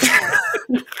Discord.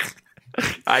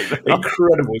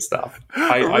 Incredible stuff.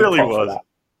 I really was.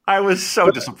 I was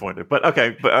so disappointed. But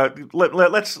okay, let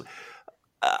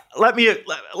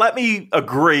me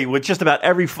agree with just about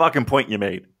every fucking point you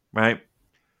made. Right?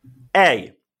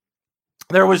 A,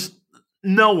 there was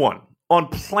no one on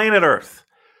planet Earth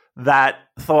that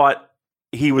thought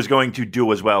he was going to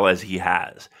do as well as he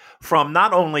has, from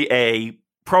not only a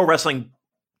pro wrestling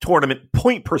tournament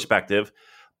point perspective,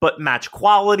 but match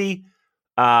quality.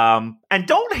 And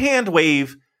don't hand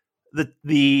wave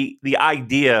the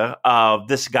idea of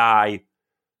this guy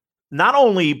not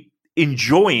only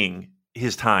enjoying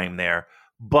his time there,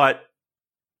 but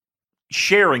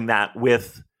sharing that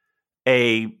with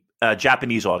a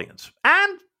Japanese audience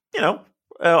and,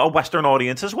 a Western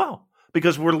audience as well,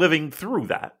 because we're living through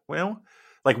that. Well,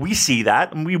 like, we see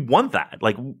that and we want that.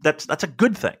 Like, that's a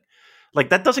good thing. Like,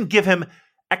 that doesn't give him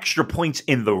extra points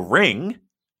in the ring.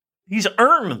 He's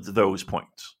earned those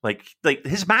points. Like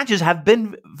his matches have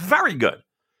been very good.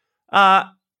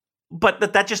 But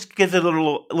that just gives it a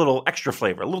little extra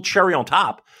flavor, a little cherry on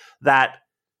top, that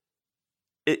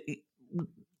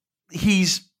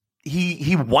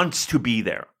he wants to be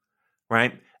there,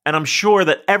 right? And I'm sure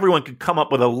that everyone could come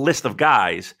up with a list of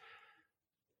guys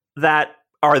that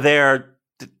are there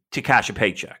to cash a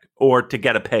paycheck or to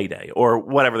get a payday or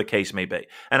whatever the case may be.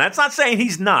 And that's not saying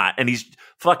he's not, and he's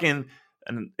fucking,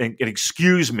 and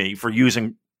excuse me for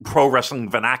using pro wrestling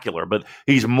vernacular, but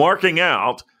he's marking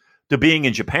out to being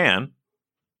in Japan.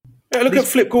 Yeah, look at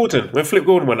Flip Gordon. When Flip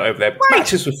Gordon went over there, right.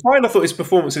 Matches were fine. I thought his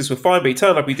performances were fine, but he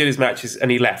turned up, he did his matches,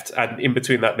 and he left. And in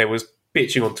between that, there was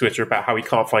bitching on Twitter about how he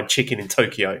can't find chicken in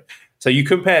Tokyo. So you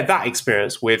compare that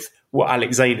experience with what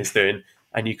Alex Zane is doing,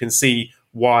 and you can see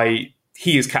why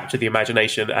he has captured the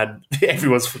imagination and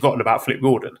everyone's forgotten about Flip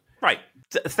Gordon. Right.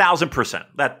 1,000%.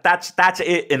 That's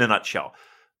it in a nutshell.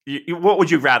 What would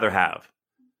you rather have?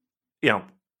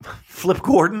 Flip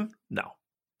Gordon? No.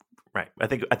 Right. I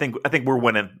think we're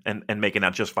winning and making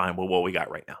out just fine with what we got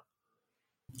right now.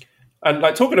 And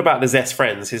like talking about the Zest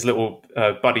friends, his little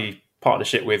buddy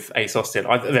partnership with Ace Austin,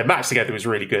 their match together was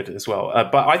really good as well.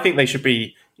 But I think they should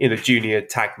be in the junior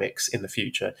tag mix in the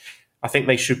future. I think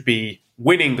they should be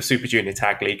winning the Super Junior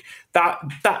Tag League.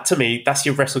 That to me, that's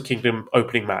your Wrestle Kingdom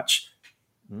opening match.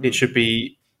 It should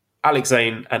be Alex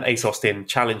Zane and Ace Austin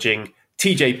challenging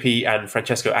TJP and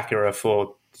Francesco Akira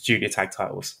for the junior tag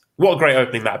titles. What a great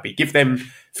opening that'd be. Give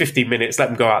them 15 minutes, let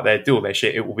them go out there, do all their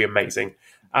shit. It will be amazing.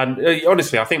 And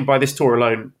honestly, I think by this tour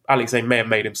alone, Alex Zane may have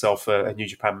made himself a New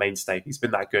Japan mainstay. He's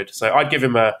been that good. So I'd give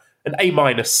him an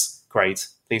A- grade.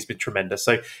 I think he's been tremendous.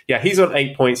 So yeah, he's on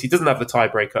 8 points. He doesn't have the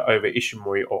tiebreaker over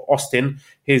Ishimori or Austin.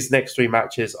 His next 3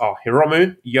 matches are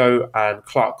Hiromu, Yo, and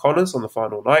Clark Connors on the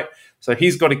final night. So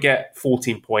he's got to get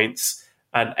 14 points,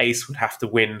 and Ace would have to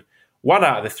win 1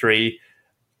 out of the 3.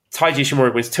 Taiji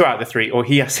Ishimori wins 2 out of the 3, or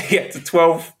he has to get to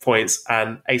 12 points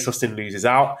and Ace Austin loses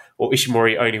out, or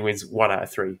Ishimori only wins 1 out of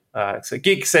 3. So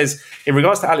Gig says, in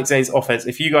regards to Alex Zane's offense,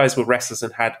 if you guys were wrestlers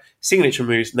and had signature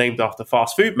moves named after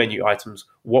fast food menu items,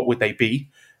 what would they be?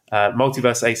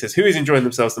 Multiverse A says, who is enjoying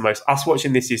themselves the most? Us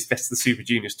watching this year's Best of the Super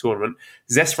Juniors tournament,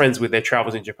 Zest friends with their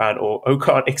travels in Japan, or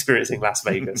Okan experiencing Las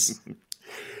Vegas?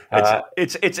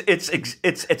 It's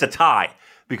a tie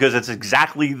because it's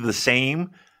exactly the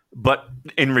same, but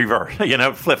in reverse,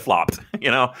 flip flopped.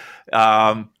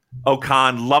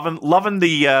 Okan loving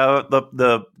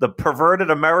the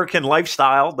perverted American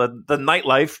lifestyle, the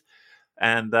nightlife,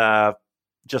 and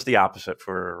just the opposite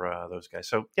for those guys.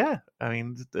 So yeah, I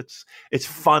mean it's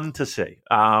fun to see.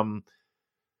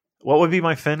 What would be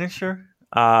my finisher?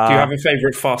 Do you have a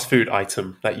favorite fast food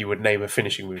item that you would name a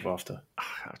finishing move after?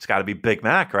 It's got to be Big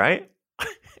Mac, right?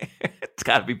 It's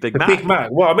got to be Big Mac. Big Mac.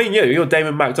 Well, I mean, you're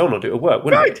Damon McDonald. It'll work,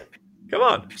 wouldn't it? Come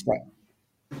on.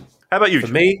 How about you? For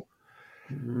me,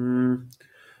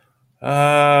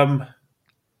 I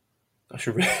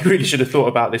really should have thought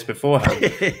about this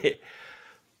beforehand.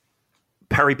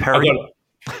 Peri. Peri.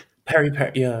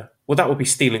 Yeah. Well, that would be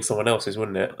stealing someone else's,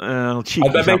 wouldn't it?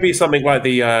 Maybe something like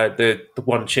the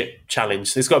one chip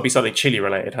challenge. It's got to be something chili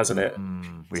related, hasn't it?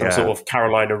 Some sort of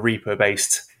Carolina Reaper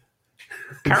based.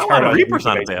 Carolina Reaper's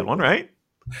not a bad one, right?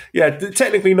 Yeah,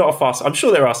 technically not a fast. I'm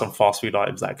sure there are some fast food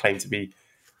items that claim to be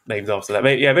named after that.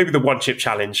 Maybe the one chip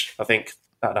challenge. I think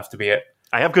that'd have to be it.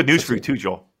 I have good news for you too,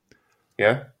 Joel.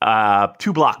 Yeah.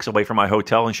 2 blocks away from my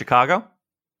hotel in Chicago,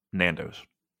 Nando's.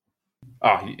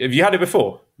 Have you had it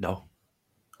before? No.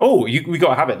 Oh, we got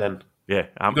to have it then. Yeah,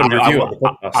 I'm going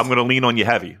to lean on you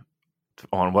heavy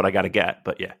on what I got to get,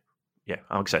 but yeah,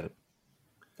 I'm excited.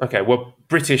 Okay, well,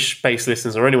 British-based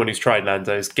listeners or anyone who's tried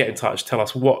Nando's, get in touch. Tell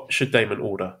us, what should Damon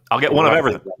order? I'll get one of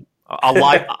everything.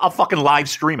 I'll fucking live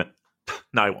stream it.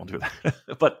 No, I won't do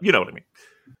that. But you know what I mean.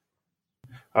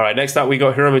 All right, next up we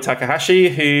got Hiromu Takahashi,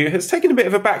 who has taken a bit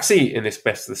of a backseat in this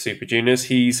Best of the Super Juniors.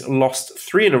 He's lost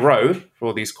 3 in a row for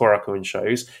all these Korakuen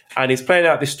shows, and he's playing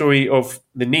out this story of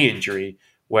the knee injury,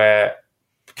 where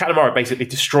Kanemaru basically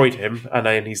destroyed him, and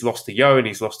then he's lost to Yo and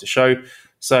he's lost to Sho.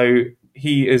 So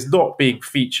he is not being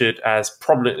featured as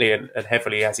prominently and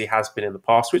heavily as he has been in the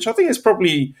past, which I think is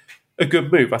probably a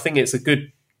good move. I think it's a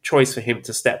good choice for him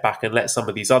to step back and let some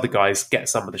of these other guys get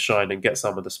some of the shine and get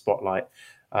some of the spotlight.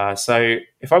 So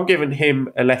if I'm giving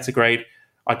him a letter grade,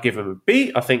 I'd give him a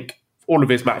B. I think all of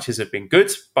his matches have been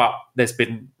good, but there's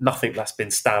been nothing that's been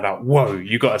standout. Whoa,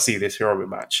 you got to see this Hiromu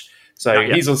match. So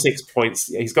he's on 6 points.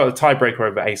 He's got a tiebreaker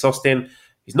over Ace Austin.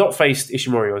 He's not faced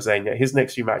Ishimori or Zayn yet. His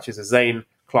next few matches are Zayn,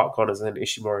 Clark Connors, and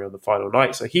Ishimori on the final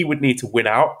night. So he would need to win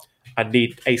out and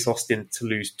need Ace Austin to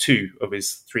lose 2 of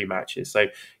his 3 matches. So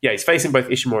yeah, he's facing both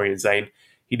Ishimori and Zayn.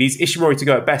 He needs Ishimori to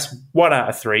go at best 1 out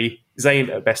of 3, Zayn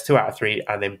at best 2 out of 3,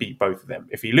 and then beat both of them.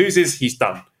 If he loses, he's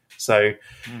done. So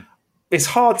it's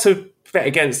hard to bet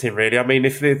against him, really. I mean,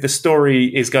 if the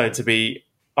story is going to be,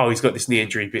 he's got this knee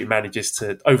injury, but he manages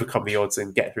to overcome the odds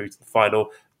and get through to the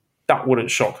final, that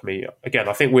wouldn't shock me. Again,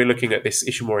 I think we're looking at this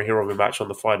Ishimori-Hiromu match on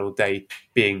the final day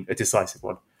being a decisive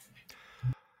one.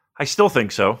 I still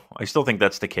think so. I still think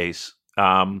that's the case.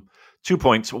 2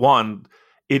 points. One,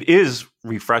 it is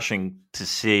refreshing to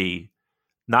see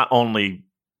not only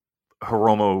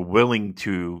Hiromu willing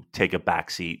to take a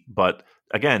backseat, but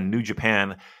again, New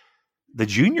Japan, the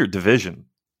junior division,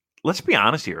 let's be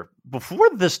honest here, before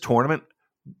this tournament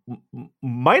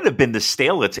might have been the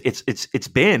stalest it's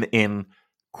been in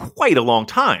quite a long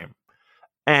time.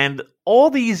 And all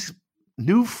these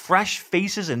new fresh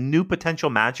faces and new potential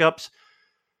matchups,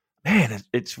 man,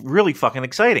 it's really fucking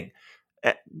exciting.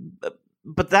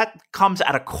 But that comes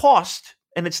at a cost,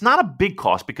 and it's not a big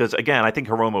cost because, again, I think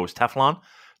Hiromu is Teflon.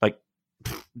 Like,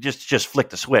 just flick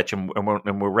the switch and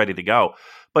we're ready to go.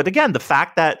 But again, the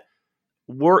fact that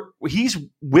he's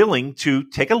willing to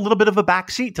take a little bit of a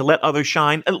backseat to let others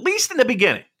shine, at least in the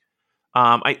beginning.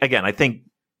 I think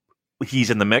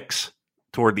he's in the mix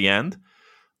toward the end.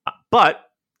 But,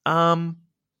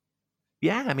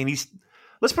 yeah, I mean,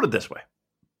 let's put it this way.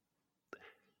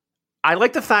 I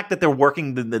like the fact that they're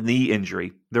working the knee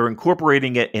injury. They're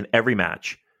incorporating it in every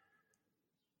match.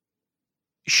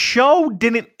 Sho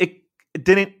didn't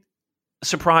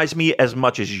surprise me as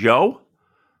much as Yo.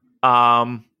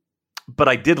 But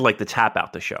I did like the tap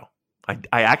out the show.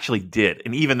 I actually did.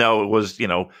 And even though it was,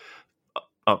 a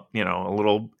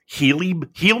little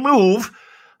heel move,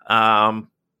 I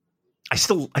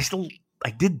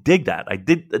did dig that. I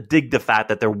did dig the fact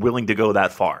that they're willing to go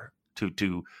that far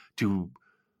to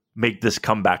make this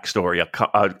comeback story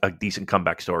a decent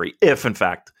comeback story, if in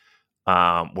fact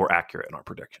we're accurate in our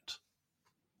predictions.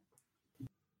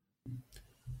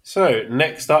 So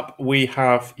next up we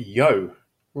have Yo.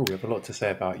 Ooh, we have a lot to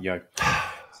say about Yo.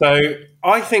 So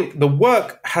I think the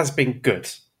work has been good.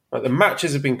 Like, the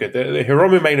matches have been good. The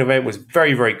Hiromu main event was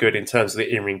very, very good in terms of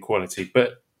the in-ring quality.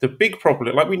 But the big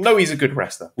problem, we know he's a good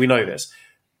wrestler. We know this.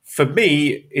 For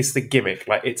me, it's the gimmick.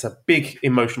 It's a big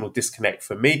emotional disconnect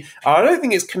for me. I don't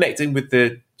think it's connecting with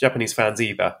the Japanese fans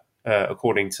either,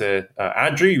 according to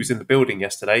Andrew, who was in the building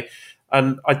yesterday.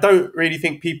 And I don't really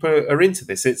think people are into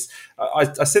this.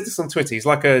 I said this on Twitter. He's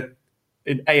like an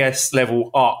AS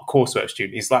level art coursework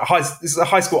student. He's like this is a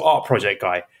high school art project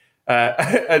guy.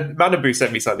 And Manabu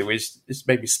sent me something which just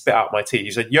made me spit out my tea.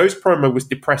 He said Yo's promo was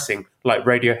depressing like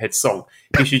Radiohead's song.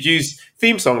 He should use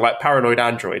theme song like Paranoid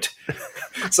Android.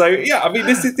 So yeah, I mean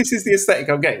this is the aesthetic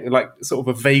I'm getting, like sort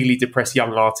of a vaguely depressed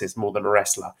young artist more than a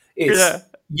wrestler. It's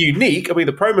unique. I mean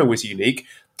the promo was unique.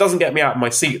 Doesn't get me out of my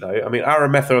seat though. I mean, Aaron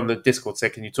Mether on the Discord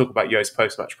said, "Can you talk about Yo's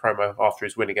post-match promo after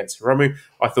his win against Hiromu?"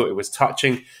 I thought it was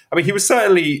touching. I mean, he was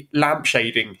certainly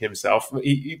lampshading himself.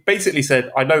 He basically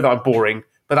said, "I know that I'm boring,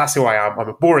 but that's who I am. I'm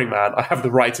a boring man. I have the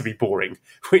right to be boring,"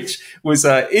 which was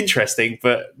interesting,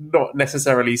 but not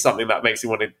necessarily something that makes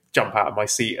me want to jump out of my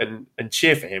seat and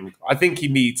cheer for him. I think he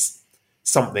needs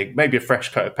something, maybe a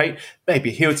fresh coat of paint, maybe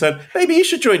a heel turn. Maybe he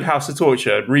should join House of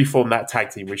Torture and reform that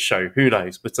tag team with Show. Who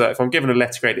knows? But if I'm given a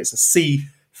letter grade, it's a C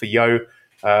for Yo.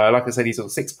 Like I said, he's on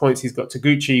 6 points. He's got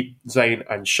Taguchi, Zayn,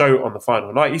 and Show on the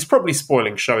final night. He's probably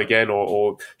spoiling Show again,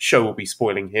 or Show will be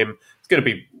spoiling him. It's going to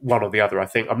be one or the other, I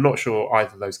think. I'm not sure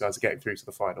either of those guys are getting through to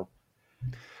the final.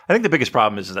 I think the biggest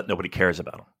problem is that nobody cares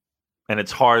about him. And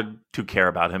it's hard to care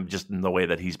about him just in the way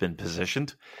that he's been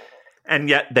positioned. And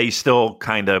yet they still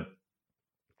kind of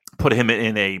put him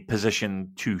in a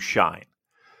position to shine.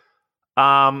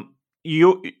 I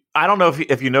don't know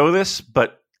if you know this,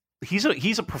 but he's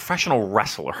a professional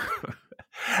wrestler.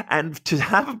 And to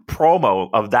have a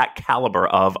promo of that caliber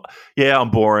of, yeah,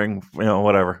 I'm boring,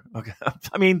 whatever. Okay.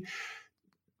 I mean,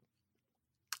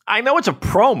 I know it's a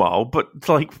promo, but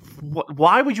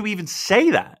why would you even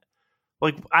say that?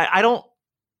 I don't.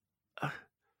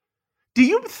 Do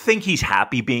you think he's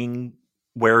happy being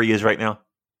where he is right now?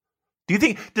 Do you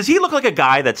think, does he look like a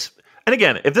guy that's, and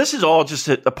again, if this is all just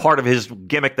a part of his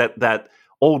gimmick that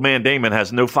old man Damon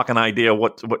has no fucking idea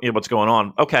what's going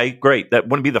on, okay, great. That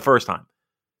wouldn't be the first time.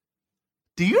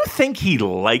 Do you think he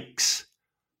likes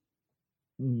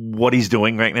what he's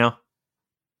doing right now?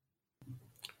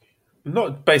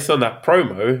 Not based on that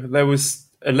promo. There was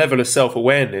a level of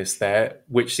self-awareness there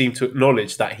which seemed to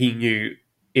acknowledge that he knew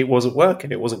it wasn't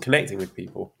working, it wasn't connecting with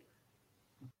people.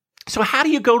 So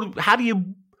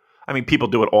I mean, people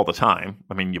do it all the time.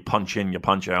 I mean, you punch in, you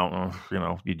punch out,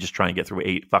 you just try and get through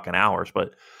 8 fucking hours.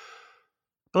 But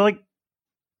I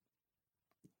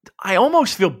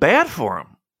almost feel bad for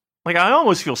him. I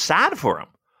almost feel sad for him.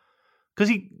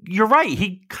 Because you're right,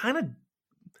 he kind of,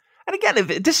 and again,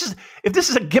 if this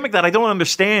is a gimmick that I don't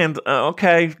understand,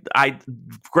 okay,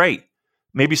 great.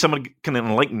 Maybe someone can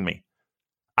enlighten me.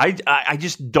 I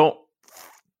just don't,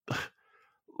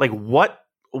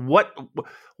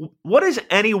 what is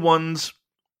anyone's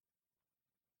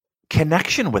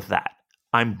connection with that?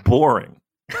 I'm boring.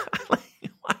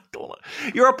 I don't know.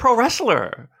 You're a pro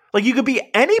wrestler. You could be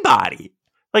anybody.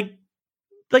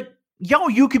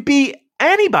 You could be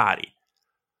anybody.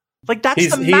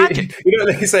 That's the magic.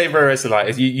 They say pro wrestler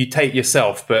is you take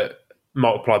yourself but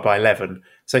multiply by 11.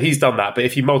 So he's done that. But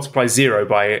if you multiply 0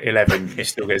 by 11, you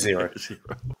still get 0.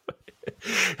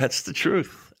 That's the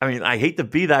truth. I mean, I hate to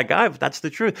be that guy, but that's the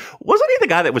truth. Wasn't he the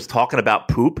guy that was talking about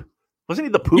poop? Wasn't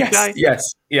he the poop guy?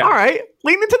 Yes. Yeah. All right.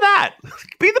 Lean into that.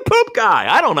 Be the poop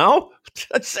guy. I don't know.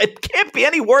 It can't be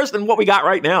any worse than what we got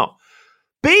right now.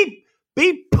 Be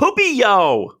poopy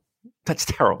Yo. That's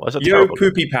terrible. That's terrible.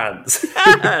 Poopy pants.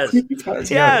 Yes. Poopy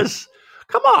pants, yes.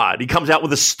 Come on. He comes out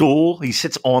with a stool. He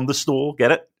sits on the stool.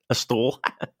 Get it? A stool.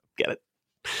 Get it?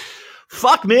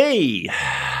 Fuck me.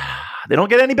 They don't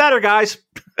get any better, guys.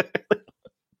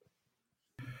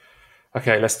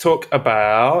 Okay, let's talk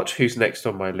about who's next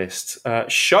on my list.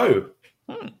 Show.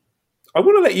 I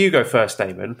want to let you go first,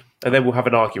 Damon, and then we'll have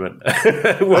an argument.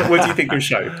 What do you think of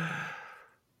Show?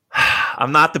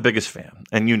 I'm not the biggest fan,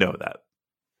 and you know that.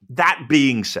 That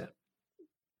being said,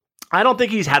 I don't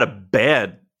think he's had a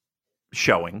bad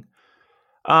showing.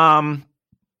 I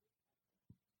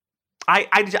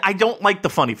don't like the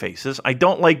funny faces. I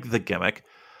don't like the gimmick.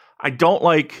 I don't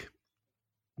like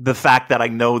the fact that I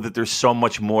know that there's so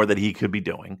much more that he could be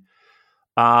doing.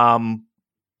 What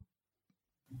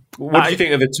do you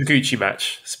think of the Taguchi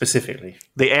match specifically?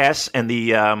 The ass and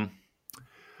the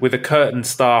with the curtain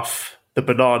staff, the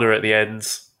banana at the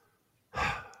ends.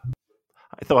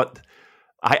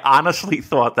 I honestly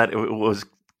thought that it was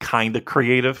kind of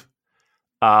creative.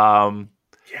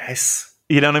 Yes,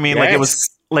 you know what I mean. Yes. It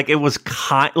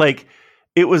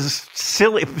was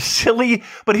silly.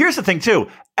 But here's the thing, too.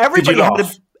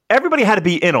 Everybody had to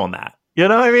be in on that. You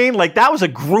know what I mean? Like, that was a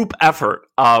group effort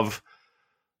of,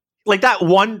 like, that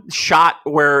one shot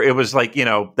where it was like, you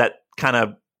know, that kind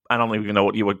of, I don't even know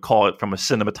what you would call it from a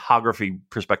cinematography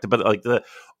perspective, but like the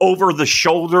over the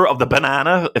shoulder of the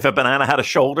banana, if a banana had a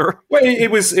shoulder. Well,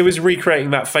 it was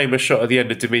recreating that famous shot at the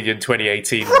end of Dominion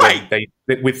 2018, right? They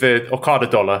with the Okada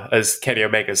dollar as Kenny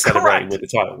Omega celebrating with the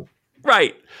title.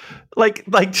 Right. Like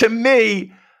to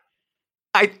me,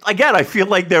 I feel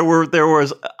like there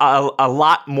was a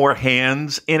lot more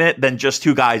hands in it than just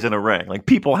two guys in a ring. Like,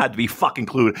 people had to be fucking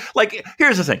clued. Like,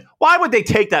 here's the thing: why would they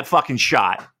take that fucking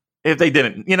shot if they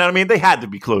didn't? You know what I mean? They had to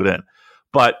be clued in.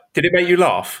 But did it make you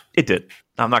laugh? It did.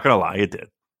 I'm not gonna lie, it did.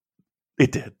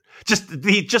 It did. Just the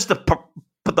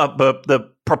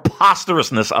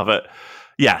preposterousness of it.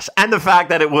 Yes, and the fact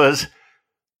that it was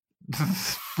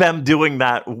them doing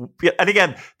that. And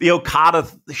again, the Okada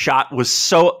shot is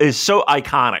so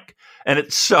iconic, and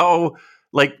it's so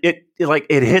it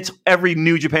hits every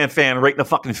New Japan fan right in the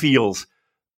fucking feels.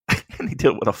 And he did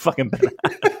it with a fucking banana.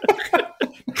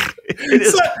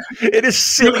 It is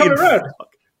silly. You're coming around.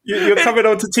 You're coming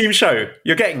on to Team Show.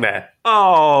 You're getting there.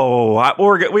 Oh,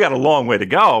 we got a long way to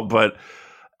go. But,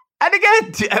 and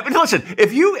again, listen,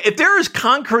 if there is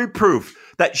concrete proof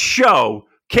that Show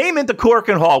came into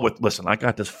Corkin Hall with, listen, I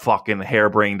got this fucking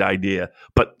harebrained idea,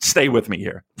 but stay with me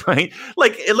here, right?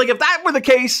 Like if that were the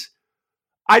case,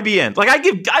 I'd be in. Like, I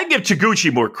give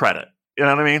Taguchi more credit. You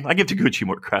know what I mean? I give Taguchi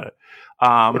more credit.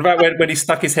 What about when he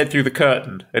stuck his head through the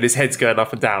curtain and his head's going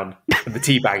up and down and the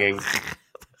teabagging?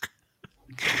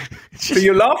 So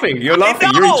you're laughing. You're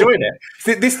enjoying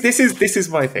it. This is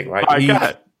my thing, right? All right, go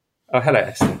ahead. Oh, hello,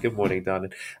 Esther. Good morning,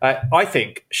 darling. I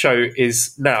think Sho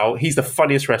is now, he's the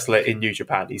funniest wrestler in New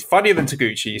Japan. He's funnier than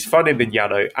Taguchi. He's funnier than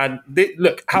Yano. And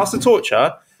look, House of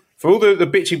Torture, for all the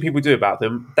bitching people do about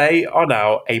them, they are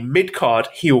now a mid-card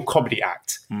heel comedy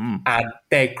act. And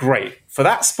they're great. For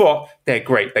that spot, they're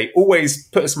great. They always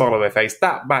put a smile on their face.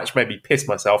 That match made me piss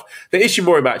myself. The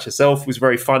Ishimori match itself was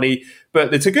very funny.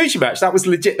 But the Taguchi match, that was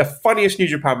legit the funniest New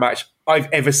Japan match I've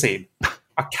ever seen.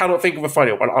 I cannot think of a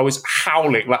funnier one. I was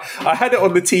howling. Like, I had it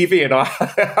on the TV in our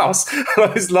house, and I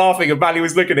was laughing, and Mally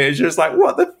was looking at it, and she was like,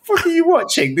 "What the fuck are you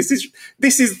watching? This is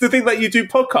the thing that you do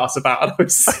podcasts about." And I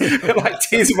was like,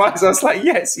 tears in my eyes. I was like,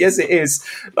 yes, it is.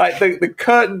 Like, the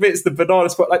curtain bits, the banana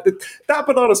spot, like that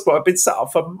banana spot had been set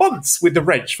up for months with the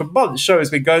wrench. For months, Sho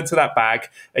has been going to that bag,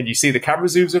 and you see the camera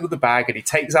zooms into the bag, and he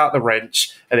takes out the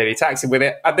wrench, and then he attacks him with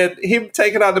it, and then him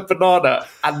taking out the banana,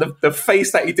 and the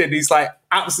face that he did, he's like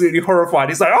absolutely horrified.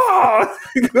 He's like, oh,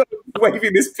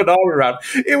 waving this banana around.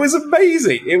 It was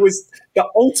amazing. It was the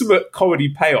ultimate comedy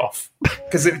payoff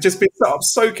because it had just been set up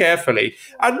so carefully.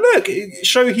 And look,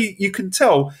 you can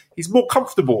tell he's more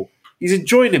comfortable. He's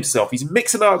enjoying himself. He's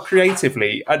mixing out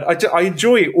creatively. And I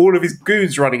enjoy all of his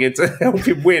goons running in to help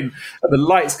him win and the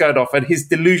lights going off and his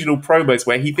delusional promos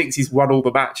where he thinks he's won all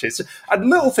the matches. And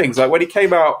little things like when he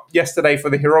came out yesterday for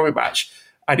the Hiromu match,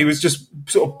 and he was just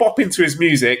sort of bopping to his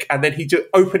music, and then he just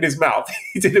opened his mouth.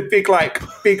 He did a big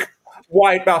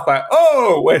wide mouth, like,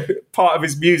 oh, when part of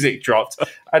his music dropped.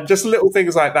 And just little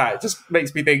things like that. It just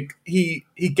makes me think he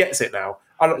gets it now.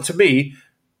 And to me,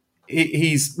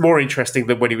 he's more interesting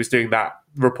than when he was doing that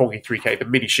Roppongi 3K, the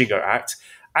mini Shingo act.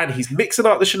 And he's mixing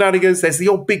up the shenanigans. There's the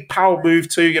old big power move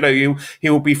too. You know,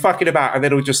 he'll be fucking about, and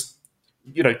then he'll just,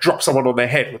 you know, drop someone on their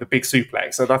head with a big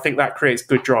suplex. And I think that creates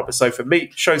good drama. So for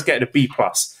me, Sho's getting a B+.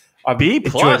 I'm B+?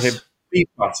 enjoying him. B+,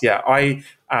 yeah. I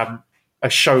am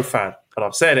a Sho fan, and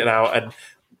I'm saying it now, and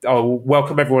I'll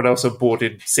welcome everyone else on board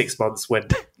in 6 months when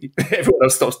everyone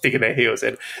else stops digging their heels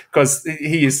in, because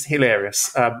he is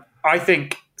hilarious. I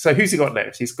think, so who's he got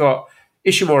next? He's got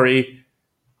Ishimori.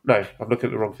 No, I'm looking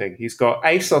at the wrong thing. He's got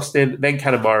Ace Austin, then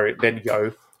Kanemaru, then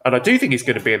Yo. And I do think he's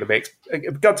going to be in the mix.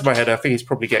 Gun to my head, I think he's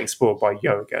probably getting spoiled by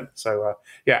Yo again. So,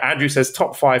 yeah, Andrew says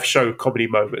top 5 Sho comedy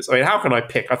moments. I mean, how can I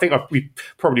pick? I think we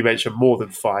probably mentioned more than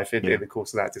 5 in the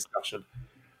course of that discussion.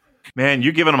 Man,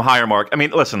 you're giving him a higher mark. I mean,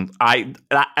 listen, I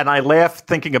laugh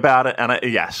thinking about it, and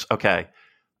yes, okay.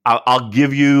 I'll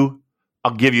give you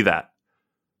that.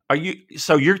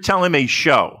 So you're telling me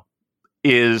Show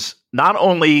is not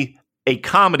only a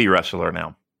comedy wrestler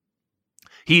now,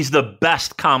 he's the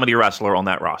best comedy wrestler on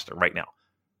that roster right now.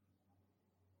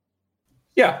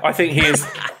 Yeah, I think he is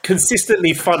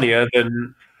consistently funnier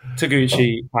than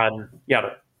Taguchi and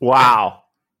Yano. Wow.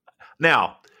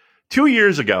 Now, 2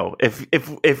 years ago,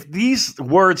 if these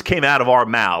words came out of our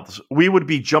mouths, we would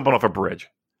be jumping off a bridge.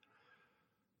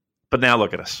 But now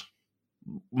look at us.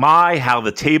 How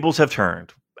the tables have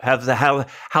turned. How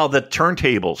the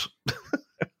turntables,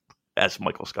 as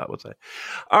Michael Scott would say.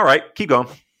 All right, keep going.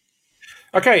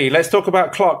 Okay, let's talk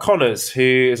about Clark Connors, who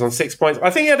is on 6 points. I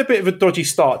think he had a bit of a dodgy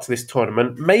start to this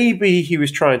tournament. Maybe he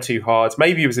was trying too hard.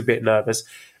 Maybe he was a bit nervous.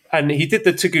 And he did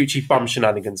the Taguchi bum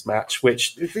shenanigans match,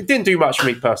 which it didn't do much for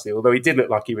me personally, although he did look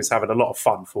like he was having a lot of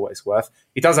fun for what it's worth.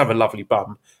 He does have a lovely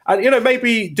bum. And,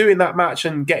 maybe doing that match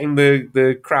and getting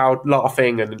the crowd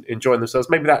laughing and enjoying themselves,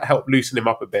 maybe that helped loosen him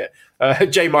up a bit.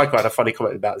 Jay Michael had a funny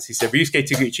comment about this. He said, Ryusuke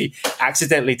Taguchi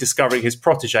accidentally discovering his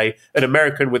protege, an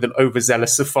American with an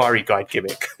overzealous safari guide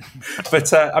gimmick.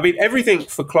 But, everything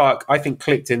for Clark, I think,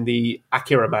 clicked in the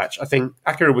Akira match. I think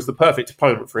Akira was the perfect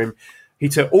opponent for him. He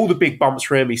took all the big bumps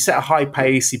for him. He set a high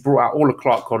pace. He brought out all of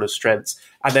Clark Connors' strengths.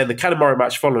 And then the Kanemaru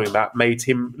match following that made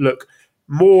him look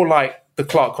more like the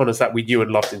Clark Connors that we knew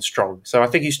and loved in Strong. So I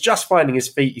think he's just finding his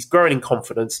feet. He's growing in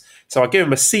confidence. So I give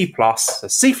him a C+, a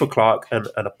C for Clark, and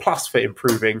a plus for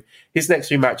improving. His next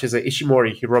three matches are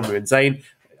Ishimori, Hiromu, and Zayn.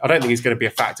 I don't think he's going to be a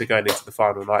factor going into the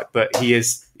final night, but he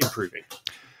is improving.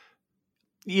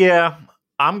 Yeah,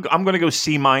 I'm going to go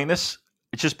C-,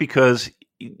 just because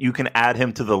you can add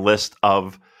him to the list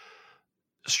of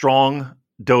strong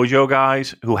dojo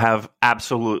guys who have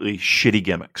absolutely shitty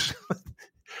gimmicks.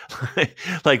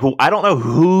 Like, I don't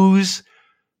know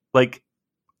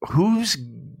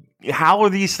how are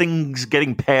these things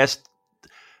getting past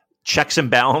checks and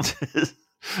balances?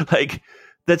 Like,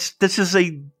 this is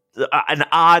an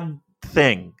odd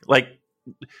thing. Like,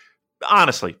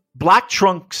 honestly, Black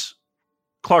Trunks,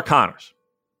 Clark Connors.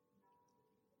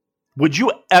 Would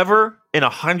you ever in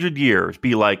 100 years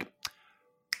be like,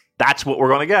 that's what we're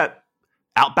going to get?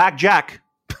 Outback Jack.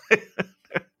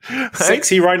 Right?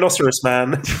 Sexy rhinoceros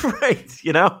man. Right.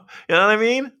 You know what I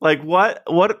mean? Like what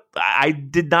I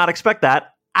did not expect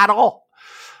that at all.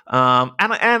 And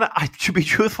I, to be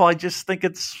truthful, I just think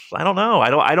I don't know.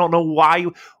 I don't know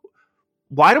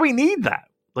why do we need that?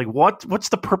 Like what's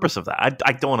the purpose of that?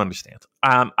 I don't understand.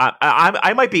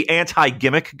 I might be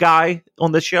anti-gimmick guy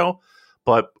on this show,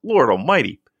 but Lord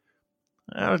Almighty,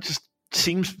 it just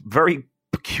seems very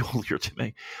peculiar to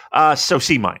me. So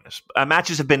C-.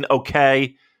 Matches have been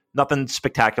okay. Nothing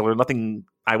spectacular. Nothing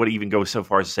I would even go so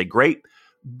far as to say great.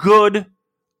 Good.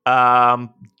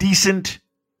 Decent.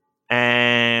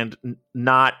 And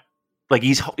not like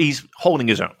he's holding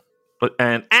his own.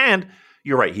 And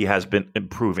you're right. He has been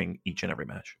improving each and every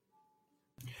match.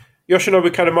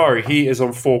 Yoshinobu Kanemaru, he is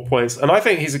on 4 points. And I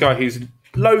think he's a guy who's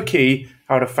low-key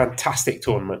had a fantastic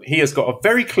tournament. He has got a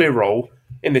very clear role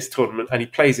in this tournament, and he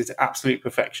plays it to absolute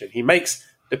perfection. He makes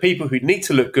the people who need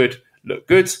to look good.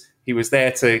 He was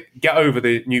there to get over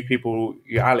the new people,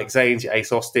 your Alex Zanes, your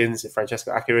Ace Austins, your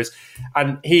Francesco Akiras,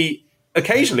 and he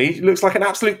occasionally looks like an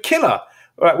absolute killer.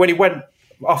 When he went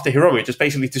after Hiromu, it just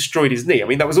basically destroyed his knee. I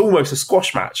mean, that was almost a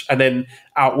squash match, and then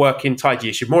outworking Taiji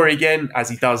Ishimori again, as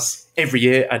he does every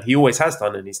year, and he always has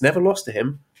done, and he's never lost to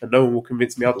him, and no one will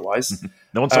convince me otherwise.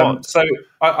 No one saw it. So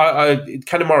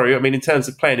Kanemaru, I mean, in terms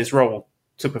of playing his role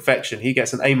to perfection, he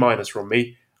gets an A- from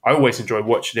me. I always enjoy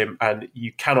watching him, and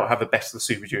you cannot have a best of the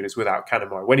Super Juniors without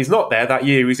Kanemaru. When he's not there, that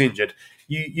year he was injured,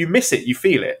 you miss it, you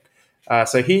feel it.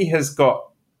 So he has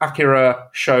got Akira,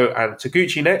 Sho, and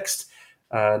Taguchi next.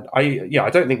 And I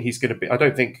don't think he's going to be. I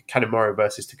don't think Kanemaru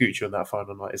versus Taguchi on that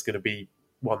final night is going to be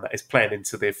one that is playing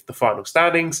into the final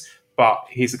standings. But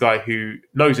he's a guy who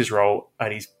knows his role,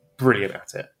 and he's brilliant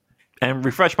at it. And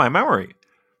refresh my memory.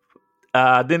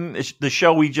 Then the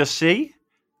show we just see,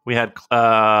 we had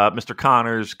Mr.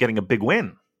 Connors getting a big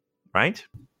win, right?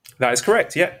 That is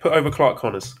correct. Yeah, put over Clark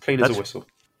Connors, clean as a whistle.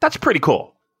 That's pretty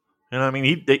cool. You know what I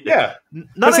mean? But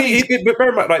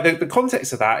very much like the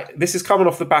context of that. This is coming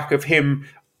off the back of him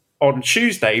on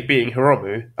Tuesday being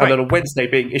Hiromu, and then on Wednesday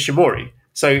being Ishimori.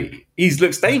 So he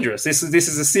looks dangerous. This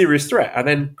is a serious threat, and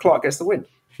then Clark gets the win.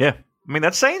 Yeah, I mean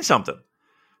that's saying something.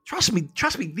 Trust me.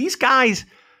 These guys,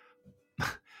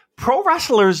 pro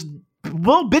wrestlers,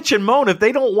 will bitch and moan if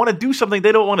they don't want to do something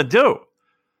they don't want to do,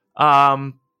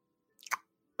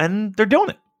 and they're doing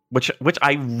it, which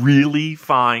I really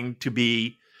find to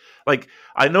be. Like,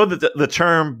 I know that the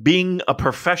term being a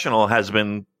professional has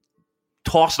been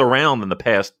tossed around in the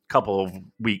past couple of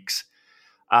weeks.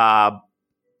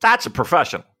 That's a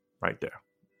professional right there.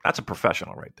 That's a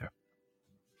professional right there.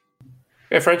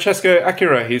 Yeah, Francesco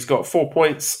Akira, he's got 4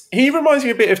 points. He reminds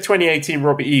me a bit of 2018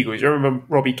 Robbie Eagles. You remember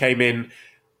Robbie came in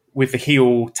with the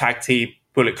heel tag team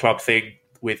Bullet Club thing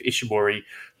with Ishimori,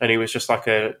 and he was just like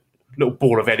a little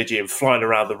ball of energy and flying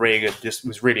around the ring and just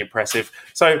was really impressive.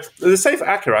 So the same for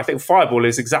Akira. I think Fireball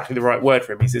is exactly the right word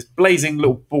for him. He's this blazing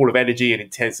little ball of energy and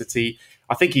intensity.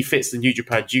 I think he fits the New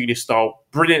Japan Junior style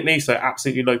brilliantly, so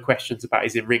absolutely no questions about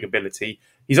his in-ring ability.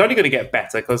 He's only going to get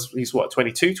better because he's,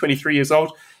 22, 23 years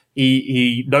old.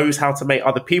 He knows how to make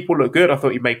other people look good. I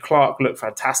thought he made Clark look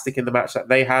fantastic in the match that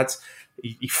they had.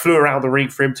 He flew around the ring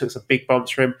for him, took some big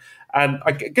bumps for him. And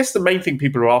I guess the main thing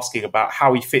people are asking about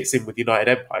how he fits in with United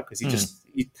Empire, because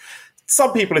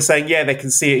some people are saying, yeah, they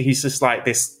can see it. He's just like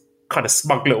this kind of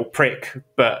smug little prick.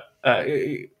 But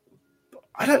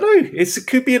I don't know. It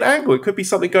could be an angle. It could be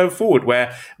something going forward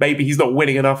where maybe he's not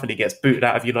winning enough and he gets booted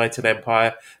out of United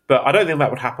Empire. But I don't think that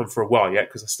would happen for a while yet,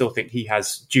 because I still think he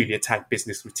has junior tag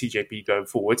business with TJP going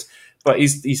forward. But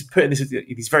he's putting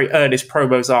these very earnest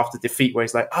promos after defeat where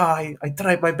he's like, I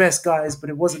tried my best, guys, but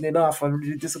it wasn't enough. I'm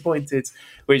really disappointed.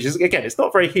 Which is, again, it's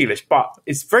not very heelish, but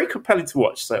it's very compelling to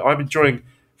watch. So I'm enjoying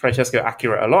Francesco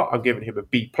Akira a lot. I'm giving him a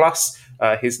B+.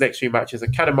 His next few matches are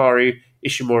Kanemaru,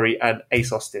 Ishimori, and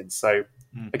Ace Austin. So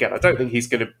again, I don't think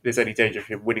there's any danger of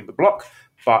him winning the block,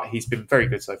 but he's been very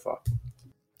good so far.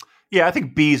 Yeah, I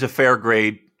think B is a fair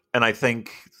grade, and I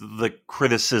think the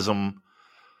criticism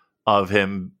of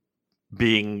him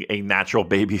being a natural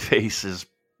babyface is,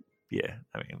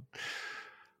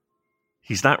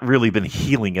 he's not really been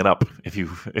healing it up.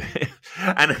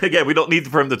 And again, we don't need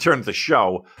for him to turn the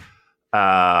show,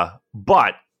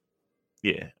 but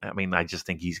yeah, I just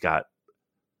think he's got.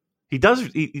 You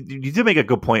did make a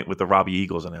good point with the Robbie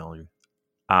Eagles analogy.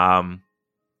 I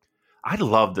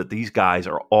love that these guys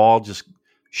are all just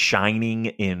shining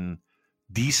in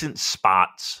decent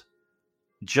spots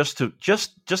just to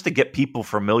get people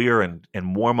familiar and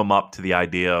warm them up to the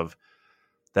idea of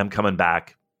them coming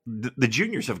back. The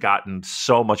juniors have gotten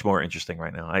so much more interesting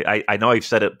right now. I know I've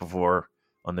said it before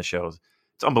on the shows.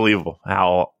 It's unbelievable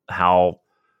how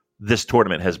this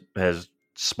tournament has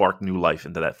sparked new life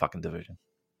into that fucking division.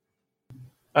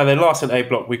 And then last in A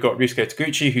block, we've got Ryusuke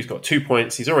Taguchi, who's got 2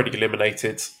 points. He's already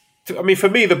eliminated. For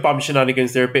me, the bum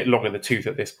shenanigans, they're a bit long in the tooth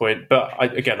at this point. But I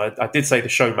did say the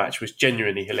show match was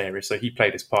genuinely hilarious, so he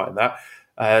played his part in that.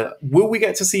 Will we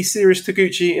get to see serious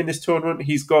Taguchi in this tournament?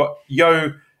 He's got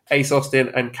Yo, Ace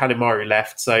Austin, and Kanemaru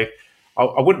left. So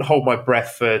I wouldn't hold my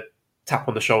breath for tap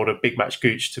on the shoulder, big match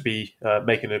Gooch to be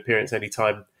making an appearance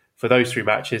anytime for those 3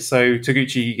 matches. So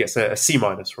Taguchi gets a C-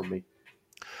 from me.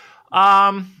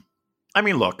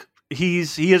 Look, he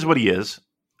is what he is,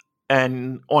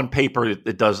 and on paper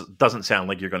it doesn't sound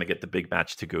like you're going to get the big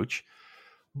match to Gooch,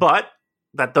 but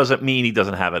that doesn't mean he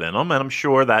doesn't have it in him, and I'm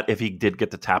sure that if he did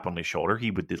get the tap on his shoulder, he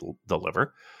would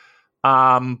deliver.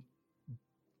 I'm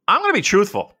going to be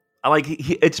truthful.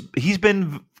 He's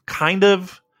been kind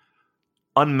of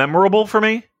unmemorable for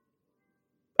me,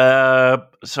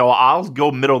 so I'll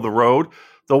go middle of the road.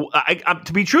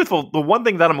 To be truthful, the one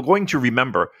thing that I'm going to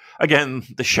remember, again,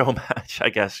 the show match, I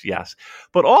guess, yes.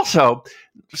 But also,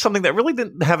 something that really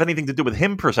didn't have anything to do with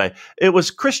him per se, it was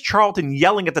Chris Charlton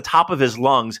yelling at the top of his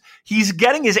lungs, he's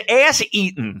getting his ass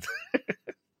eaten.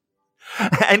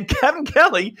 And Kevin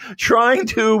Kelly trying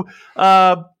to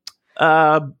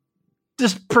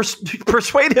just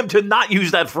persuade him to not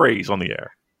use that phrase on the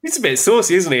air. He's a bit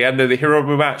saucy, isn't he? And the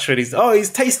Hiromu match when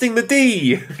he's tasting the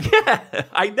D. Yeah,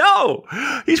 I know.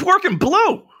 He's working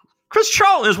blue. Chris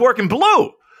Charlton is working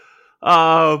blue.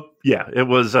 It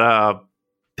was.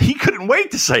 He couldn't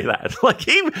wait to say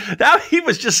that. He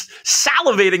was just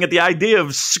salivating at the idea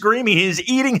of screaming he's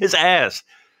eating his ass.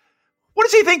 What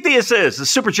does he think this is? The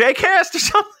Super J Cast or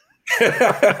something?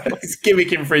 It's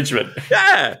gimmick infringement.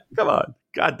 Yeah, come on.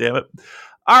 God damn it.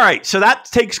 All right, so that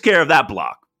takes care of that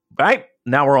block, right?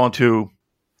 Now we're on to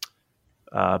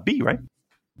B, right?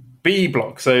 B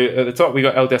block. So at the top, we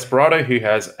got El Desperado, who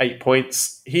has 8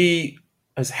 points. He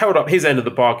has held up his end of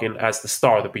the bargain as the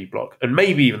star of the B block, and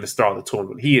maybe even the star of the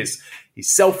tournament. He's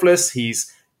selfless.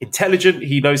 He's intelligent.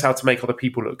 He knows how to make other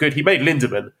people look good. He made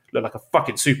Lindemann look like a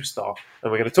fucking superstar,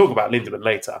 and we're going to talk about Lindemann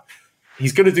later.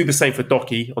 He's going to do the same for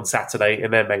Doki on Saturday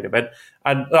in their main event.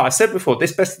 And I said before,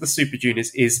 this Best of the Super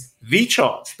Juniors is the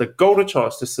chance, the golden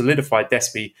chance to solidify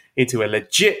Despy into a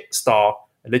legit star,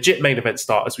 a legit main event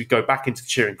star as we go back into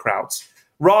cheering crowds.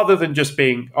 Rather than just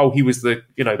being, he was the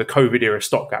COVID era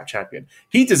stopgap champion.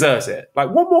 He deserves it.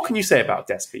 What more can you say about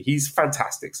Despy? He's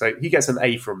fantastic. So he gets an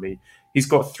A from me. He's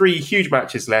got 3 huge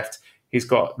matches left. He's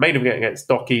got main event against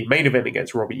Docky, main event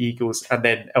against Robbie Eagles, and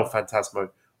then El Phantasmo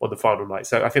on the final night.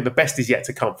 So I think the best is yet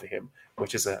to come for him,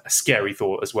 which is a scary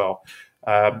thought as well.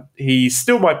 He's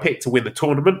still my pick to win the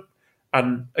tournament.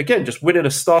 And again, just winning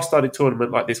a star-studded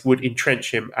tournament like this would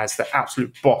entrench him as the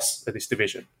absolute boss of this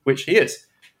division, which he is.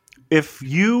 If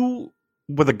you,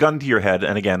 with a gun to your head,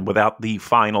 and again, without the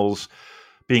finals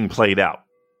being played out,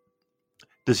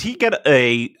 does he get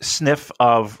a sniff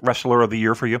of Wrestler of the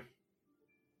Year for you?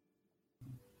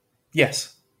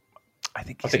 Yes. I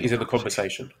think he's in the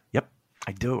conversation. Yep,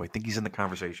 I do. I think he's in the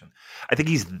conversation. I think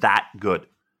he's that good.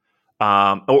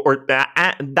 Or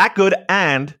that good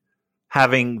and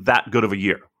having that good of a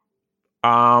year.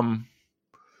 Yeah,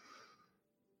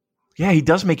 he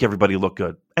does make everybody look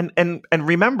good. And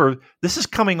remember, this is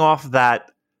coming off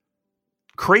that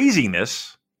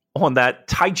craziness on that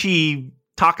Taichi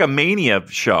Takamania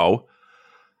show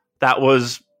that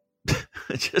was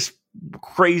just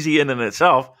crazy in and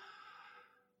itself.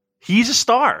 He's a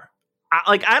star.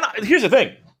 Here's the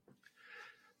thing.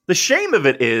 The shame of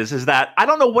it is that I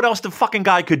don't know what else the fucking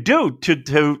guy could do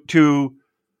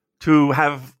to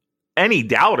have any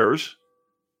doubters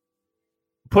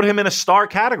put him in a star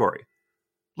category.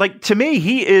 Like, to me,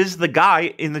 he is the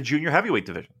guy in the junior heavyweight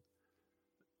division.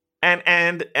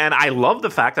 And I love the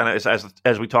fact, and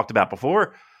as we talked about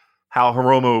before, how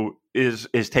Hiromu is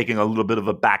taking a little bit of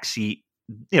a backseat,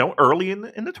 early in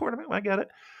the tournament. I get it.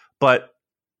 But,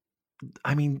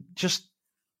 I mean, just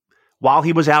while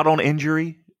he was out on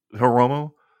injury,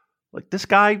 Hiromu, like, this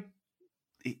guy,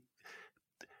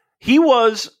 he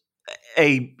was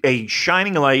a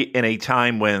shining light in a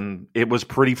time when it was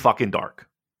pretty fucking dark,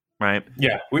 right?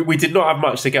 Yeah, we did not have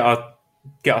much to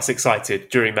get us excited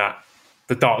during the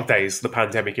dark days, the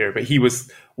pandemic era, but he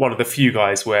was one of the few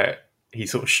guys where he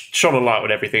sort of shone a light on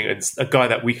everything, and a guy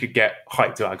that we could get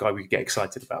hyped about, a guy we could get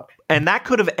excited about. And that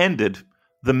could have ended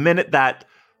the minute that,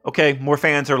 okay, more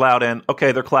fans are allowed in,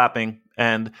 okay, they're clapping,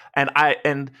 and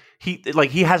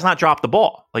he has not dropped the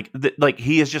ball. Like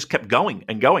he has just kept going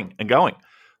and going and going.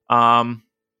 A.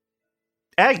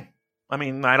 I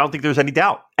mean, I don't think there's any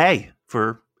doubt. A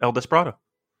for El Desperado.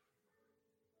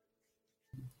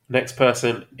 Next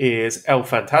person is El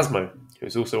Phantasmo,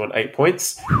 who's also on 8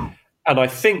 points. And I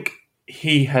think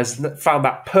he has found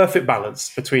that perfect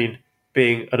balance between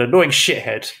being an annoying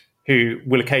shithead who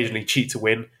will occasionally cheat to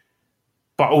win,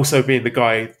 but also being the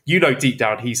guy, deep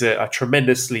down, he's a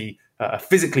tremendously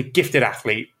physically gifted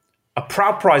athlete, a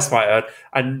proud prize fighter.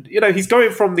 And, he's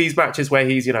going from these matches where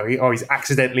he's, he's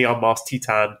accidentally unmasked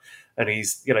Titan, and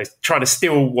he's, trying to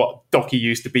steal what Docky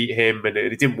used to beat him, and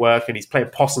it didn't work, and he's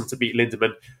playing possum to beat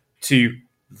Lindemann, to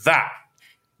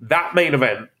that main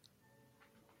event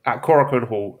at Korakuen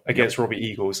Hall against Robbie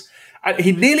Eagles. And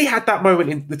he nearly had that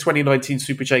moment in the 2019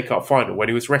 Super J Cup final when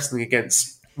he was wrestling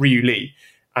against Ryu Lee,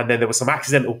 and then there was some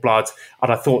accidental blood,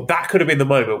 and I thought that could have been the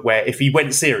moment where if he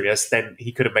went serious, then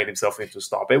he could have made himself into a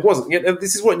star. But it wasn't.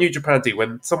 This is what New Japan do.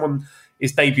 When someone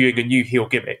is debuting a new heel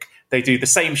gimmick, they do the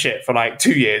same shit for like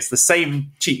 2 years, the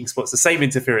same cheating spots, the same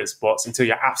interference spots, until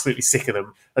you're absolutely sick of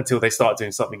them, until they start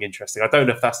doing something interesting. I don't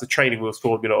know if that's the training wheels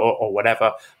formula or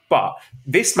whatever, but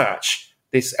this match,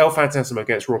 this El Phantasmo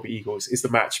against Robbie Eagles, is the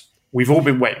match we've all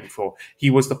been waiting for. He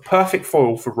was the perfect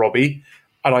foil for Robbie,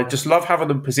 and I just love having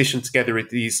them positioned together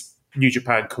with these New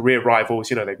Japan career rivals.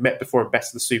 They've met before in Best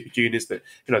of the Super Juniors, the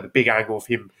big angle of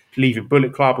him leaving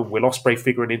Bullet Club and Will Ospreay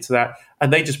figuring into that.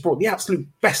 And they just brought the absolute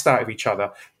best out of each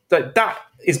other. That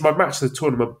is my match of the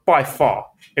tournament by far,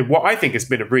 in what I think has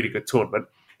been a really good tournament.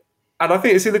 And I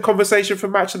think it's in the conversation for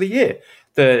match of the year.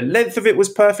 The length of it was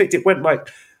perfect. It went I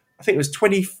think it was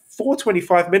 24,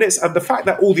 25 minutes. And the fact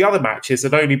that all the other matches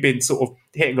had only been sort of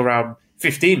hitting around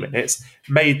 15 minutes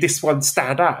made this one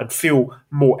stand out and feel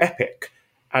more epic.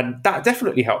 And that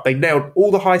definitely helped. They nailed all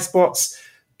the high spots.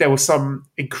 There were some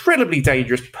incredibly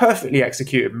dangerous, perfectly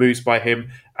executed moves by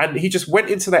him. And he just went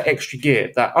into that extra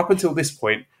gear that up until this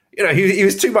point, he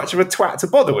was too much of a twat to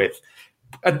bother with.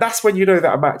 And that's when you know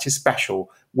that a match is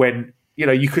special, when,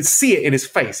 you could see it in his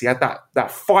face. He had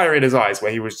that fire in his eyes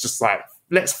where he was just like,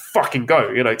 let's fucking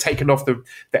go, taking off the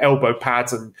elbow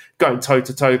pads and going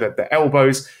toe-to-toe, the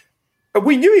elbows. And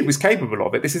we knew he was capable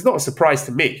of it. This is not a surprise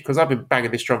to me, because I've been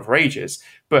banging this drum for ages.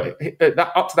 But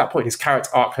up to that point, his character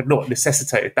arc had not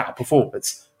necessitated that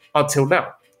performance until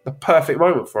now. The perfect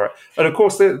moment for it. And of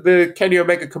course, the Kenny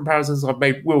Omega comparisons I've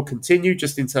made will continue,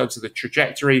 just in terms of the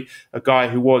trajectory. A guy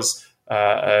who was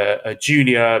a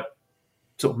junior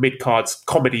sort of mid-cards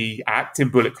comedy act in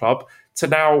Bullet Club to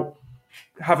now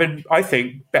having, I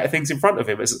think, better things in front of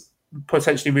him as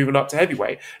potentially moving up to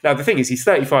heavyweight. Now, the thing is, he's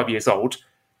 35 years old.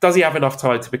 Does he have enough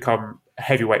time to become a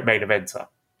heavyweight main eventer?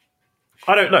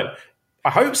 I don't know. I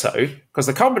hope so, because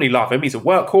the company love him. He's a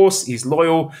workhorse. He's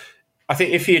loyal. I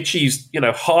think if he achieves,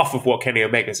 half of what Kenny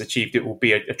Omega's achieved, it will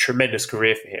be a tremendous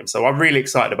career for him. So I'm really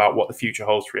excited about what the future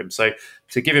holds for him. So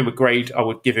to give him a grade, I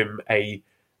would give him a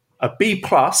B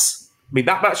plus. I mean,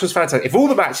 that match was fantastic. If all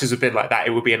the matches had been like that,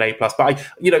 it would be an A plus. But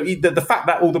the fact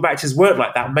that all the matches weren't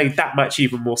like that made that match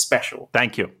even more special.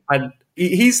 Thank you. And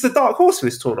he's the dark horse for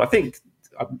this tournament. I think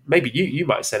maybe you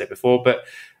might have said it before, but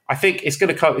I think it's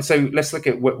going to come. So let's look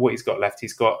at what he's got left.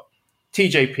 He's got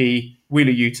TJP,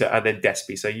 Wheeler Yuta, and then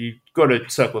Despy. So you've got to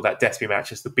circle that Despy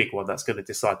match as the big one that's going to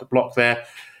decide the block there.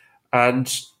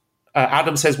 And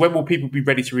Adam says, when will people be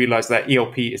ready to realise that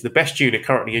ELP is the best junior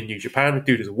currently in New Japan? The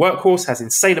dude is a workhorse, has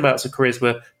insane amounts of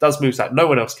charisma, does moves that no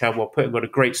one else can, while putting on a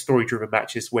great story-driven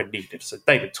matches when needed. So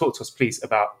David, talk to us please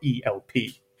about ELP.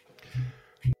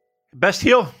 Best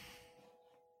heel.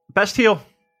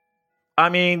 I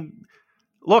mean,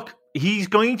 look, he's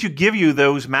going to give you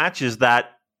those matches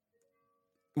that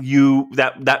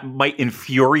might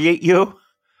infuriate you.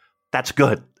 That's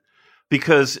good,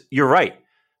 because you're right.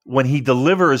 When he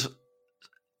delivers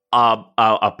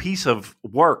a piece of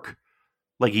work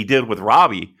like he did with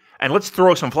Robbie, and let's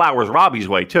throw some flowers Robbie's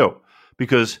way too,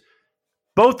 because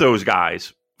both those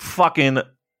guys fucking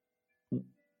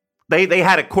they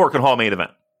had a Cork and Hall main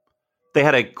event. They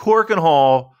had a Cork and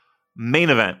Hall main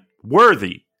event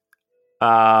worthy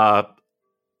of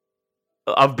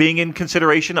being in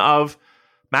consideration of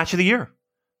match of the year.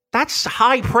 That's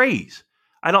high praise.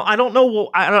 I don't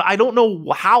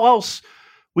know how else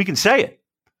we can say it.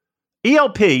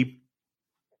 ELP,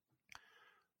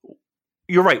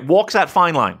 you're right, walks that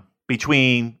fine line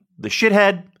between the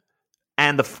shithead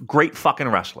and the great fucking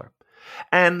wrestler.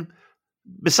 And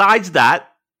besides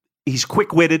that, he's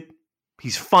quick-witted,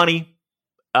 he's funny,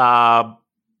 and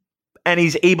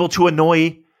he's able to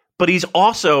annoy, but he's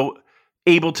also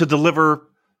able to deliver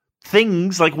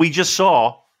things like we just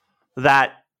saw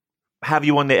that have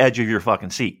you on the edge of your fucking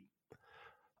seat.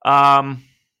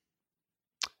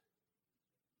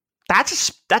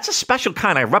 That's a special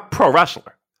kind of pro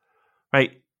wrestler,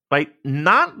 right? Like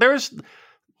there's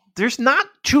not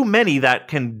too many that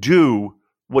can do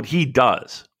what he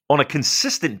does on a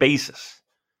consistent basis.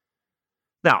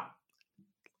 Now,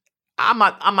 I'm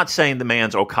not saying the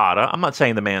man's Okada. I'm not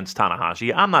saying the man's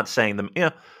Tanahashi. I'm not saying them.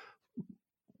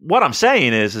 What I'm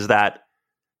saying is that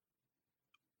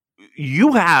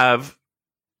you have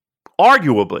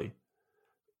arguably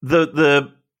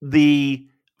the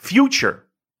future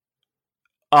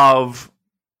of,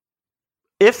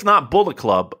 if not Bullet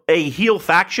Club, a heel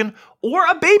faction or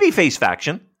a babyface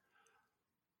faction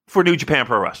for New Japan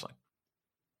Pro Wrestling.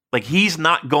 Like, he's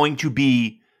not going to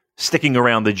be sticking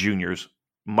around the juniors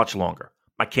much longer.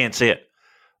 I can't say it.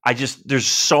 There's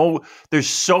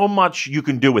so much you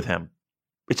can do with him.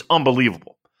 It's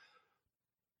unbelievable.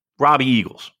 Robbie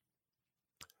Eagles.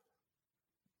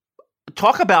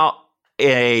 Talk about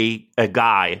a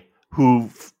guy who,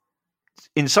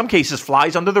 in some cases,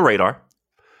 flies under the radar.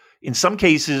 In some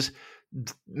cases,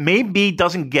 maybe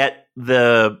doesn't get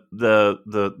the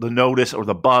notice or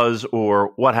the buzz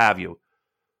or what have you.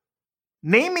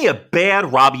 Name me a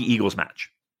bad Robbie Eagles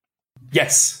match.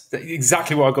 Yes,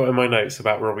 exactly what I got in my notes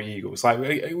about Robbie Eagles. Like,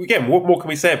 again, what more can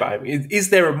we say about him? Is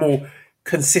there a more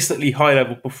consistently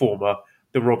high-level performer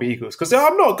than Robbie Eagles? Because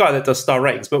I'm not a guy that does star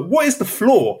ratings, but what is the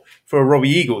floor for a Robbie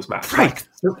Eagles match? Right.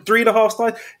 Like 3.5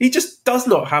 stars? He just does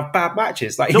not have bad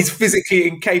matches. Like, He's physically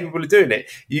incapable of doing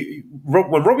it.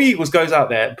 When Robbie Eagles goes out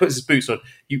there and puts his boots on,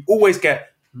 you always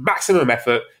get maximum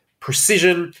effort,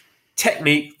 precision,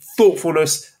 technique,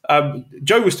 thoughtfulness.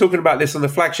 Joe was talking about this on the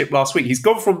flagship last week. He's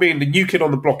gone from being the new kid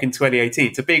on the block in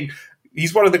 2018 to being...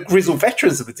 He's one of the grizzled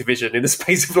veterans of the division in the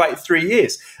space of like 3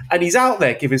 years. And he's out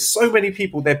there giving so many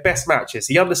people their best matches.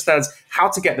 He understands how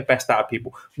to get the best out of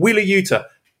people. Wheeler Yuta,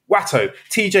 Watto,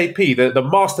 TJP, the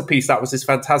masterpiece that was his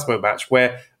Phantasmo match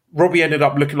where Robbie ended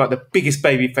up looking like the biggest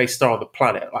babyface star on the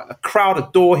planet. Like, the crowd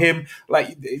adore him.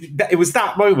 Like, it was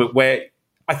that moment where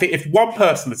I think if one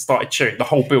person had started cheering, the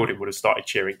whole building would have started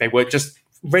cheering. They were just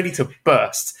ready to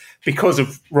burst because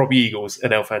of Robbie Eagles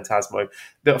and El Phantasmo.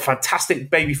 The fantastic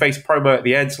babyface promo at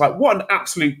the end. Like, what an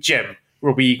absolute gem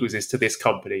Robbie Eagles is to this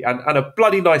company. And a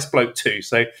bloody nice bloke too.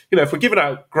 So, if we're giving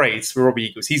out grades for Robbie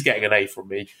Eagles, he's getting an A from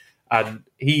me. And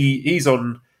he's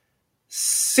on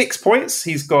 6 points.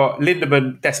 He's got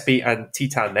Lindemann, Despy, and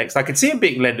Titan next. I could see him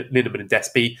beating Lindemann and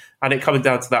Despy and it coming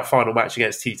down to that final match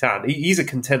against Titan. He's a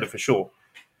contender for sure.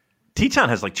 Titan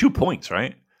has like 2 points,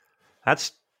 right?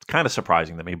 That's kind of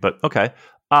surprising to me, but okay.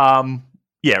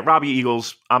 Robbie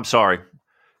Eagles, I'm sorry,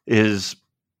 is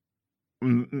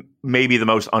maybe the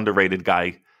most underrated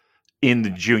guy in the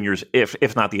juniors,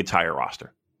 if not the entire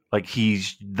roster. Like,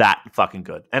 he's that fucking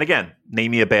good. And again,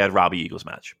 name me a bad Robbie Eagles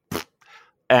match.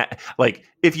 Like,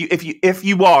 if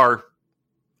you are,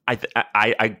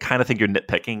 I kind of think you're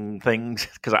nitpicking things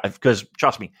because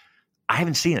trust me, I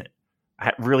haven't seen it.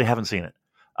 I really haven't seen it.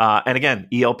 And again,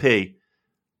 ELP,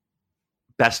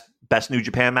 best New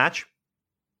Japan match.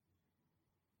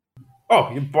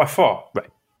 Oh, by far, right?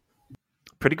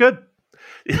 Pretty good.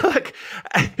 Look,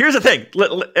 here's the thing,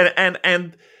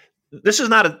 and this is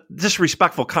not a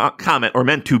disrespectful comment or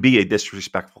meant to be a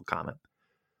disrespectful comment.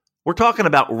 We're talking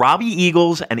about Robbie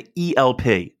Eagles and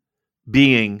ELP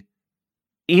being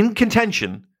in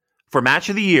contention for match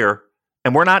of the year,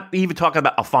 and we're not even talking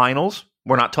about a finals.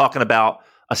 We're not talking about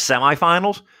a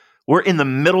semifinals. We're in the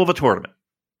middle of a tournament.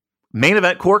 Main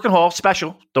event, Cork and Hall,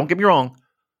 special. Don't get me wrong,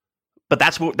 but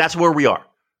that's where we are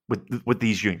with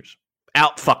these juniors.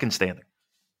 Out fucking standing.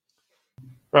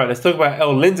 Right, let's talk about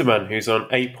El Lindemann, who's on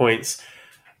 8 points.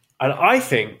 And I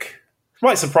think, it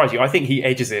might surprise you, I think he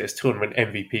edges it as tournament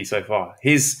MVP so far.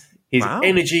 His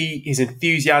energy, his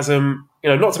enthusiasm,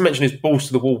 not to mention his balls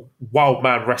to the wall, wild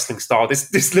man wrestling style.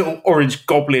 This little orange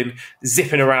goblin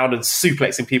zipping around and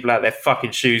suplexing people out of their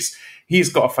fucking shoes. He's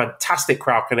got a fantastic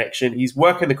crowd connection. He's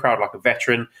working the crowd like a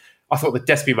veteran. I thought the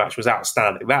Despy match was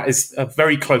outstanding. That is a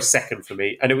very close second for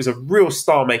me. And it was a real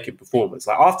star-making performance.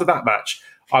 Like, after that match,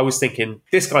 I was thinking,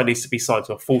 this guy needs to be signed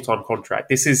to a full-time contract.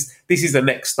 This is the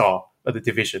next star of the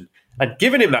division. And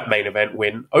giving him that main event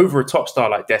win over a top star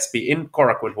like Despy in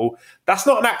Korakuen Hall, that's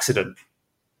not an accident.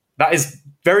 That is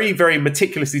very, very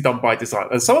meticulously done by design.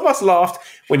 And some of us laughed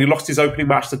when he lost his opening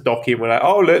match to Docky and we're like,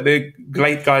 oh, look, the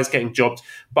great guy's getting jobbed.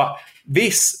 But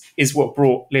this is what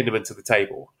brought Lindemann to the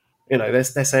table. They're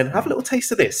saying, have a little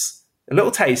taste of this. A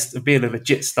little taste of being a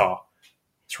legit star.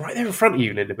 It's right there in front of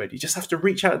you, Lindemann. You just have to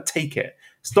reach out and take it.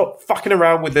 Stop fucking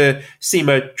around with the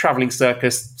SEMA travelling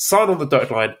circus. Sign on the dotted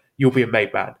line. You'll be a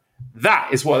made man. That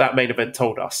is what that main event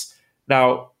told us.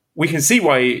 Now, we can see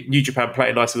why New Japan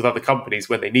play nice with other companies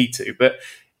when they need to, but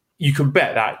you can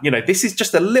bet that, this is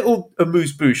just a little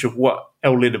amuse-bouche of what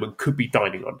El Lindemann could be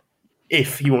dining on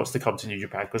if he wants to come to New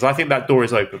Japan, because I think that door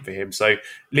is open for him. So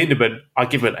Lindemann, I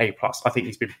give him an A+. I think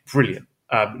he's been brilliant.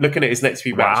 Looking at his next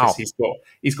few matches,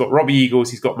 he's got Robbie Eagles,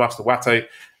 he's got Master Wato,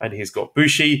 and he's got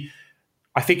Bushi.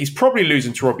 I think he's probably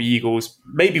losing to Robbie Eagles,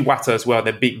 maybe Wato as well, and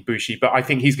then beating Bushi, but I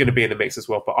think he's going to be in the mix as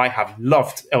well. But I have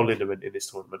loved El Lindemann in this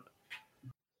tournament.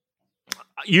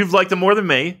 You've liked him more than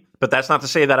me, but that's not to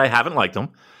say that I haven't liked him.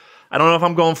 I don't know if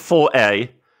I'm going full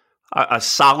A. A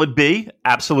solid B,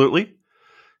 absolutely.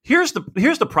 Here's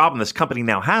the problem this company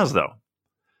now has, though.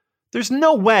 There's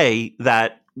no way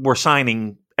that we're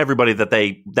signing everybody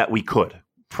that we could,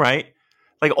 right?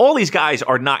 Like, all these guys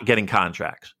are not getting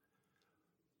contracts.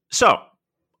 So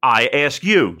I ask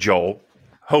you, Joel,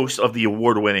 host of the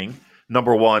award-winning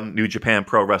 #1 New Japan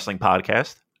Pro Wrestling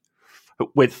podcast,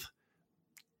 with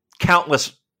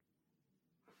countless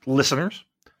listeners,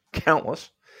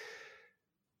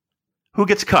 who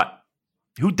gets cut?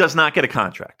 Who does not get a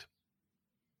contract?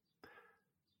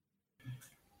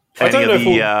 I don't know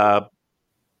who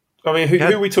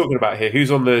are we talking about here?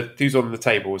 Who's on the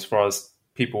table as far as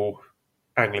people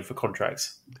angling for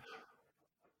contracts?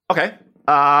 Okay.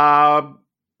 I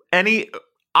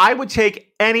would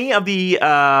take any of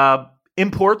the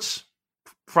imports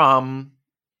from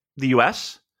the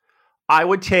US. I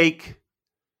would take.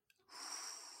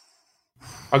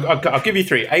 I'll give you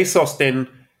 3: Ace Austin,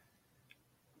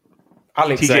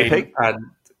 Alex Zane,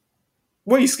 and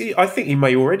I think he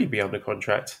may already be under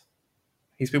contract.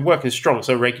 He's been working strong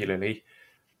so regularly.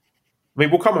 I mean,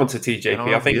 we'll come on to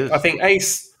TJP. I think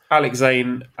Ace, Alex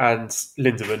Zane, and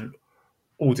Lindemann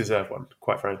all deserve one,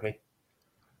 quite frankly.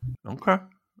 Okay.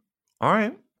 All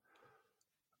right.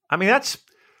 I mean, that's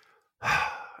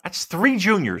 3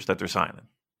 juniors that they're signing.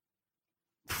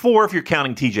 4 if you're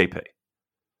counting TJP.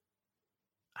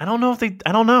 I don't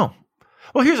know.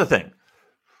 Well, here's the thing.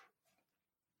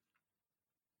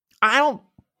 I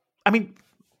mean,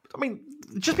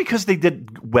 just because they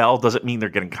did well doesn't mean they're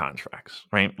getting contracts,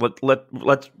 right?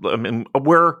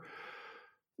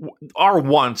 Our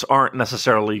wants aren't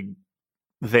necessarily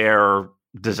their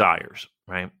desires,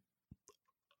 right?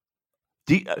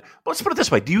 Let's put it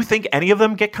this way. Do you think any of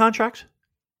them get contracts?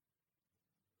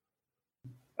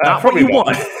 Not what you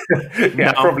want.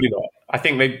 No. Probably not. I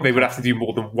think they would have to do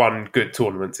more than one good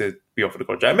tournament to be offered a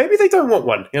contract. Maybe they don't want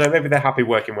one. Maybe they're happy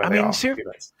working where they are.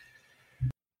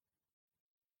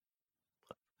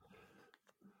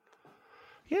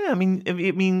 Yeah, I mean,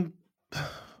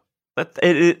 that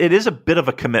it is a bit of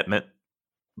a commitment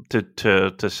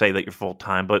to say that you're full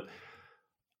time, but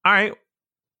all right,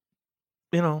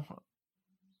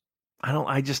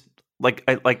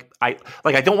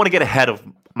 I don't want to get ahead of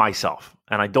myself,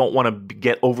 and I don't want to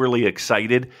get overly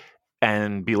excited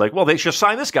and be like, well, they should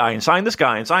sign this guy and sign this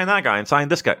guy and sign that guy and sign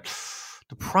this guy.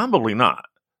 Probably not,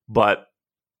 but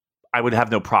I would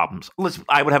have no problems. Listen,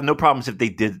 I would have no problems if they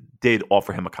did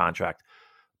offer him a contract,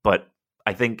 but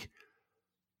I think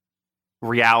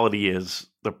reality is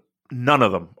none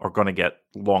of them are going to get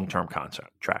long-term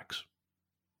contracts.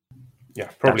 Yeah,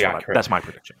 probably accurate. That's my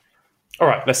prediction. All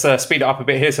right, let's speed it up a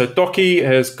bit here. So Docky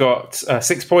has got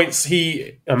 6 points.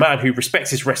 A man who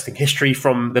respects his wrestling history,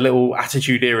 from the little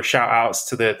Attitude Era shout-outs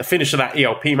to the finish of that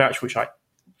ELP match, which I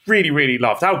really, really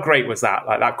loved. How great was that?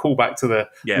 Like that callback to the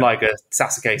Liger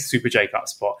Sasuke Super J-Cut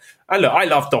spot. And look, I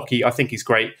love Docky. I think he's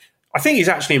great. I think he's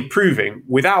actually improving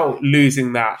without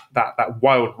losing that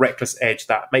wild, reckless edge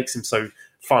that makes him so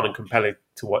fun and compelling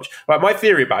to watch. Right, my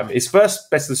theory about him is first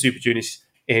Best of the Super Juniors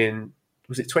in,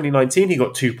 was it 2019? He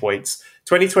got 2 points.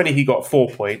 2020, he got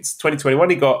 4 points. 2021,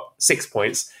 he got 6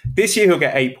 points. This year, he'll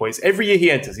get 8 points. Every year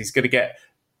he enters, he's going to get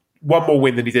one more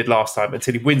win than he did last time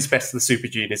until he wins Best of the Super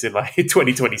Juniors in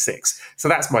 2026. So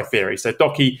that's my theory. So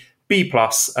Docky, B+,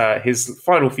 his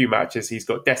final few matches, he's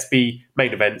got Despi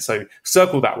main event. So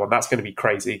circle that one. That's going to be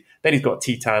crazy. Then he's got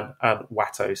Titan and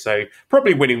Watto. So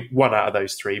probably winning one out of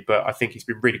those three, but I think he's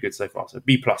been really good so far. So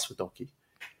B+ for Docky.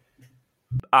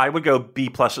 I would go B+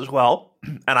 as well.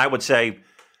 And I would say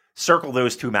circle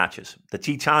those two matches, the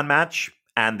Titan match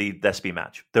and the Despi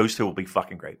match. Those two will be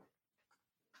fucking great.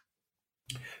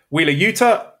 Wheeler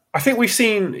Yuta, I think we've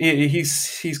seen,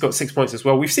 he's got 6 points as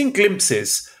well. We've seen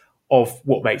glimpses of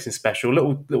what makes him special,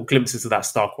 little glimpses of that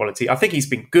star quality. I think he's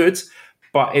been good,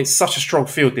 but it's such a strong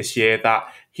field this year that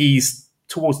he's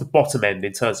towards the bottom end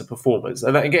in terms of performance.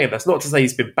 And again, that's not to say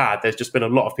he's been bad. There's just been a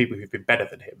lot of people who've been better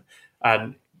than him.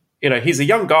 And, he's a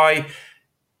young guy.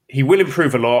 He will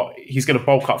improve a lot. He's going to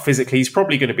bulk up physically. He's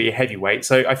probably going to be a heavyweight.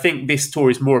 So I think this tour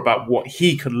is more about what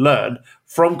he can learn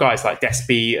from guys like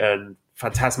Despi and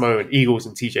Phantasmo and Eagles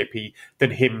and TJP than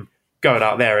him going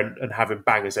out there and having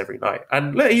bangers every night.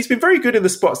 And look, he's been very good in the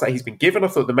spots that he's been given. I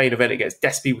thought the main event against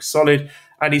Despi was solid,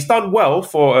 and he's done well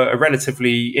for a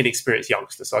relatively inexperienced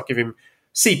youngster. So I'll give him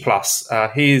C+.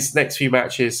 His next few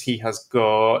matches, he has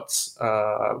got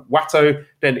Watto,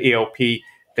 then ELP,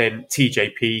 then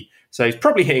TJP. So he's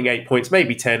probably hitting 8 points,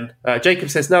 maybe 10. Jacob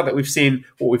says, now that we've seen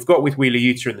what we've got with Wheeler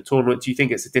Yuta in the tournament, do you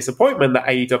think it's a disappointment that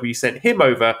AEW sent him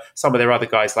over some of their other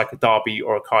guys like a Darby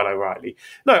or a Kyle O'Reilly?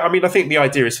 No, I mean, I think the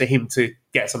idea is for him to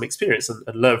get some experience and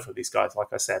learn from these guys,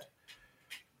 like I said.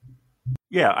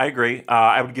 Yeah, I agree.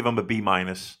 I would give him a B-.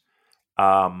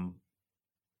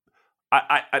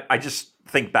 I just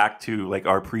think back to like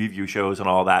our preview shows and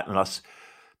all that, and us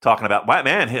talking about, wow,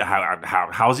 man,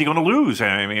 how's he going to lose?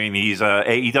 I mean, he's a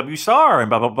AEW star and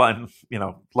blah, blah, blah. And,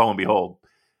 lo and behold,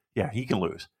 yeah, he can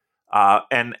lose.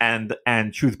 And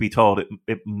truth be told,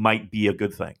 it might be a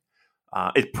good thing.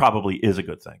 It probably is a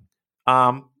good thing.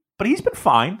 But he's been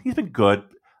fine. He's been good.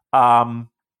 I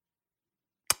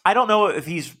don't know if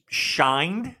he's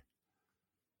shined,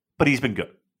 but he's been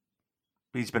good.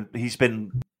 He's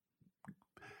been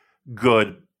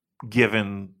good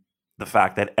given the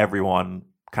fact that everyone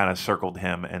kind of circled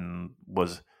him and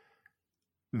was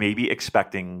maybe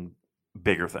expecting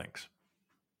bigger things.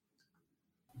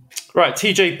 Right,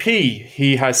 TJP,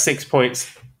 he has 6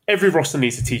 points. Every roster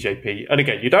needs a TJP. And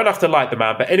again, you don't have to like the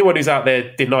man, but anyone who's out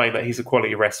there denying that he's a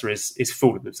quality wrestler is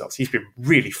fooling themselves. He's been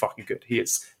really fucking good. He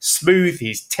is smooth.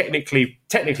 He's technically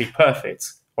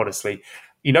perfect, honestly.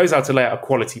 He knows how to lay out a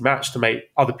quality match to make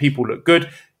other people look good.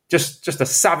 Just a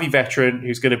savvy veteran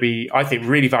who's going to be, I think,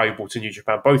 really valuable to New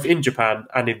Japan, both in Japan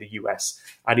and in the US.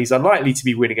 And he's unlikely to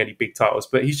be winning any big titles,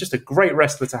 but he's just a great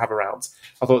wrestler to have around.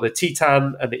 I thought the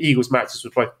Titan and the Eagles matches were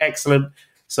both excellent.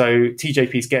 So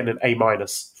TJP's getting an A-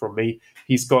 from me.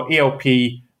 He's got ELP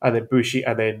and then Bushi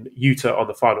and then Yuta on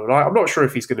the final night. I'm not sure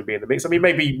if he's going to be in the mix. I mean,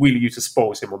 maybe Wheeler Yuta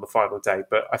spoils him on the final day,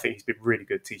 but I think he's been really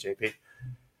good, TJP.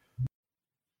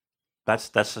 That's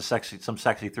some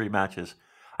sexy 3 matches.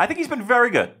 I think he's been very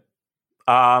good.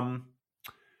 Yeah,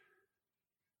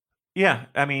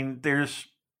 I mean,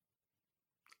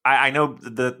 I know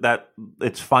that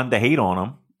it's fun to hate on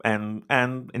him,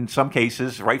 and in some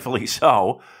cases, rightfully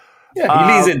so. Yeah,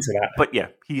 he leans into that. But yeah,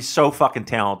 he's so fucking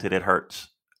talented, it hurts.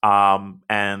 And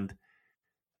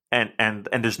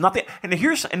there's nothing. And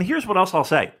here's what else I'll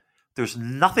say. There's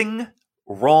nothing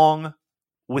wrong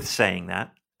with saying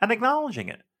that and acknowledging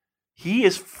it. He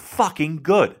is fucking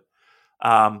good.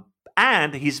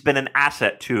 And he's been an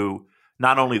asset to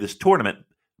not only this tournament,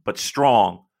 but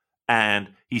Strong. And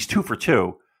he's 2 for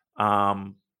 2.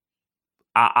 I'm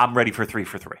ready for 3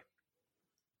 for 3.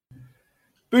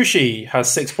 Bushi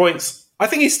has 6 points. I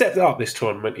think he's stepped up this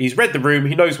tournament. He's read the room.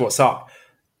 He knows what's up.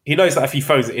 He knows that if he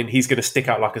phones it in, he's going to stick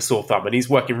out like a sore thumb, and he's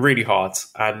working really hard.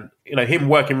 And him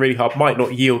working really hard might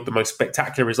not yield the most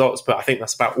spectacular results, but I think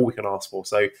that's about all we can ask for.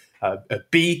 So a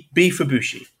B for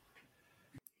Bushi.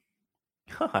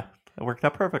 That worked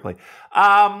out perfectly.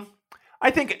 I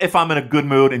think if I'm in a good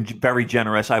mood and very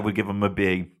generous, I would give him a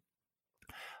B.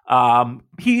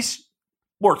 He's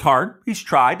worked hard. He's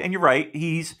tried, and you're right.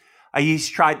 He's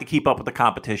tried to keep up with the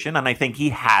competition, and I think he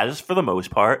has for the most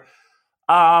part.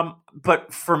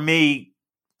 But for me,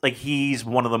 like he's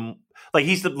one of them. Like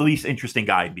he's the least interesting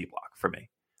guy in B block for me.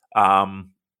 I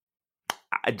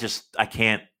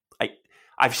can't.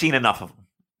 I've seen enough of him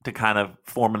to kind of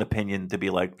form an opinion to be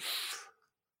like,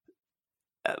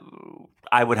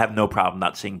 I would have no problem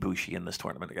not seeing Bushi in this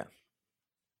tournament again.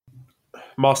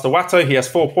 Master Watto, he has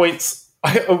 4 points.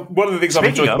 One of the things I've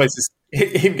enjoyed the most is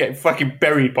him getting fucking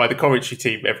buried by the commentary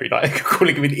team every night,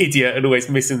 calling him an idiot and always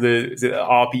missing the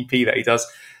RPP that he does.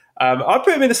 I'd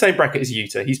put him in the same bracket as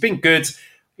Yuta. He's been good.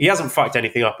 He hasn't fucked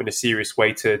anything up in a serious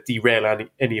way to derail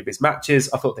any of his matches.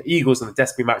 I thought the Eagles and the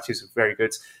Despy matches were very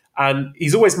good. And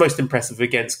he's always most impressive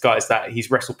against guys that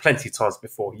he's wrestled plenty of times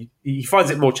before. He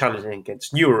finds it more challenging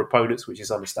against newer opponents, which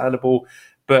is understandable.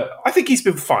 But I think he's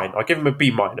been fine. I'll give him a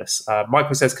B-.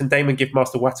 Michael says, can Damon give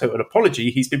Master Watto an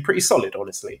apology? He's been pretty solid,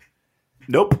 honestly.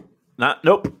 Nope.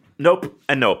 Nope.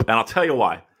 And I'll tell you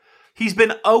why. He's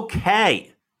been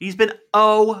okay. He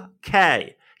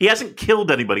hasn't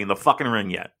killed anybody in the fucking ring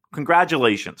yet.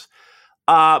 Congratulations.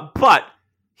 But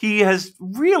he has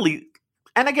really,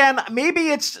 and again, maybe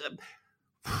it's,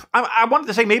 I wanted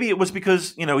to say maybe it was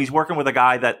because, he's working with a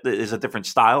guy that is a different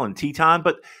style in Teton,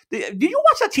 but did you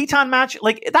watch that Teton match?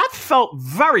 Like, that felt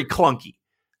very clunky.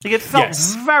 Like, it felt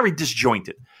very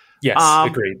disjointed. Yes,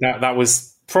 agreed. That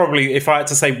was probably, if I had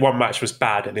to say one match was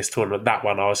bad in this tournament, that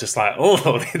one, I was just like,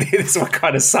 oh, this one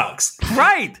kind of sucks.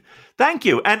 Right. Thank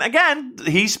you. And again,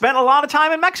 he spent a lot of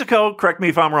time in Mexico. Correct me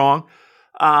if I'm wrong.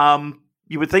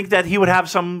 You would think that he would have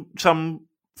some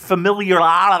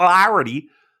familiarity.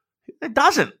 It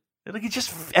doesn't. Like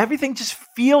everything just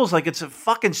feels like it's a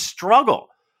fucking struggle.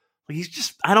 Like he's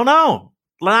just, I don't know.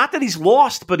 Not that he's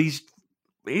lost, but he's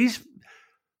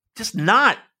just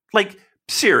not. Like,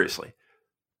 seriously.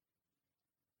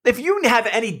 If you have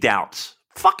any doubts,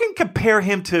 fucking compare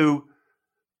him to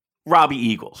Robbie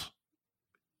Eagles.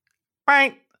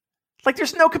 Right? Like,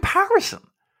 there's no comparison.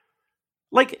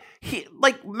 Like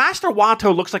Master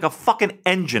Watto looks like a fucking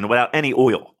engine without any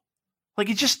oil. Like,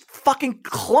 it's just fucking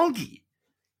clunky.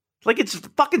 Like, it's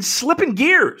fucking slipping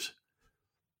gears.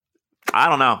 I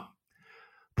don't know.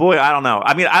 Boy, I don't know.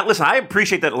 I mean, listen, I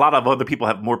appreciate that a lot of other people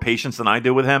have more patience than I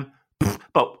do with him.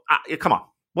 But, come on.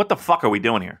 What the fuck are we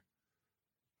doing here?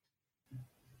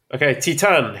 Okay,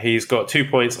 Titan, he's got 2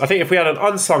 points. I think if we had an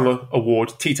unsung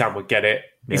award, Titan would get it.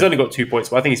 He's only got 2 points,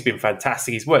 but I think he's been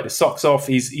fantastic. He's worked his socks off.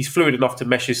 He's fluid enough to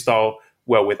mesh his style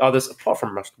well with others, apart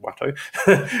from Master Watto.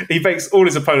 He makes all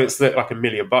his opponents look like $1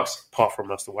 million, apart from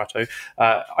Master Watto.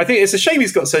 I think it's a shame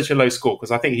he's got such a low score,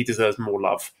 because I think he deserves more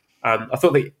love. I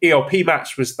thought the ELP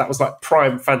match was like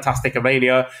prime Fantastica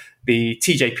Mania. The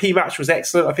TJP match was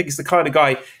excellent. I think he's the kind of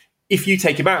guy, if you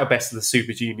take him out of Best of the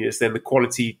Super Juniors, then the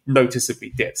quality noticeably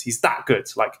dips. He's that good.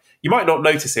 Like, you might not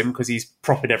notice him because he's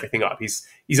propping everything up. He's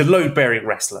a load-bearing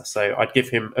wrestler, so I'd give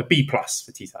him a B+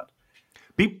 for Titan.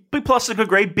 B+ is a good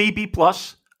grade. B+.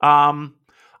 I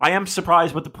am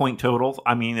surprised with the point total.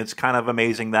 I mean, it's kind of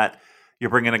amazing that you're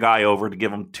bringing a guy over to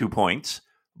give him 2 points.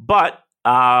 But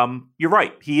you're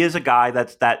right. He is a guy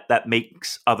that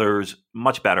makes others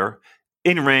much better.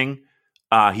 In ring,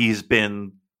 he's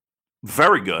been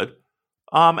very good.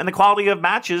 And the quality of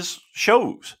matches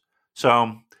shows.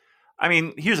 So, I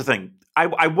mean, here's the thing.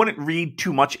 I wouldn't read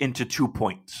too much into 2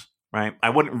 points, right? I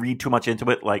wouldn't read too much into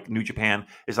it like New Japan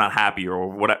is not happy or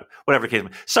whatever the case.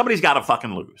 Somebody's got to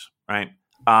fucking lose, right?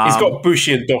 He's got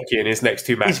Bushi and Doki in his next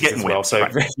 2 matches as well. So,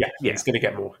 right. yeah, he's going to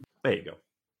get more. There you go.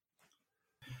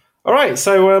 All right,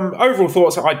 so overall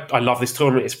thoughts. I love this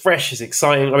tournament. It's fresh, it's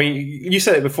exciting. I mean, you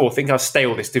said it before. Think how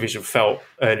stale this division felt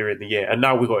earlier in the year, and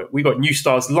now we got new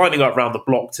stars lining up around the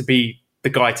block to be the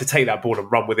guy to take that ball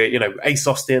and run with it. You know, Ace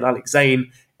Austin, Alex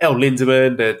Zane, El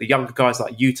Lindemann, the younger guys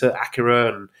like Yuta,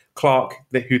 Akira, and Clark,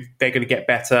 who they're going to get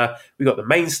better. We got the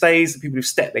mainstays, the people who've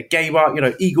stepped their game up. You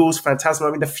know, Eagles, Phantasma.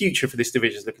 I mean, the future for this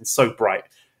division is looking so bright.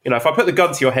 You know, if I put the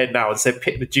gun to your head now and said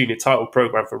pick the junior title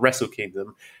program for Wrestle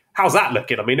Kingdom, how's that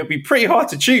looking? I mean, it'd be pretty hard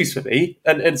to choose for me,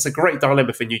 and it's a great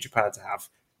dilemma for New Japan to have.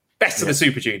 Best of the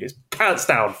Super Juniors, pants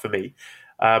down for me.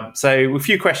 So a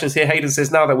few questions here. Hayden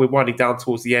says, now that we're winding down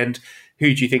towards the end,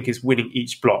 who do you think is winning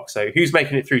each block? So who's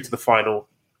making it through to the final?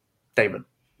 Damon.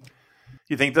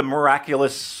 You think the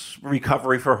miraculous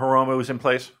recovery for Hiromu is in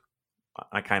place?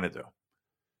 I kind of do.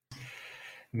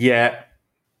 Yeah,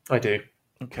 I do.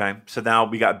 Okay, so now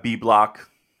we got B block.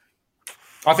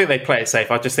 I think they play it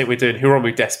safe. I just think we're doing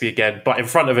Hiromu Despi again, but in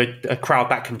front of a crowd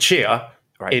that can cheer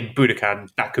in Budokan,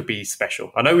 that could be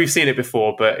special. I know we've seen it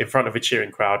before, but in front of a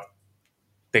cheering crowd,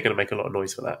 they're going to make a lot of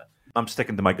noise for that. I'm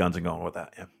sticking to my guns and going with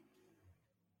that, yeah.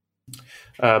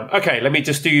 Okay, let me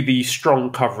just do the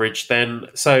strong coverage then.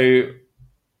 So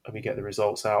let me get the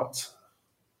results out.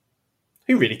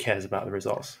 Who really cares about the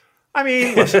results? I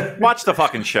mean, listen, watch the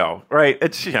fucking show, right?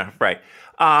 It's right.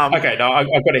 Okay, no, I've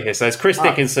got it here. So it's Chris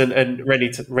Dickinson and Ren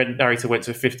Narita went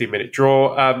to a 15-minute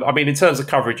draw. I mean, in terms of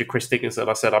coverage of Chris Dickinson,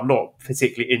 I said I'm not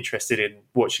particularly interested in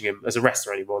watching him as a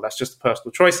wrestler anymore. That's just a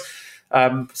personal choice.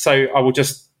 So I will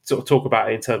just sort of talk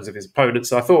about it in terms of his opponents.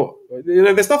 So I thought,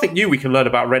 there's nothing new we can learn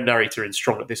about Ren Narita in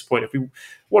Strong at this point. If we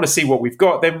want to see what we've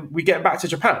got, then we get back to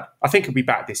Japan. I think he'll be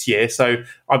back this year. So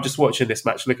I'm just watching this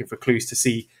match, looking for clues to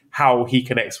see how he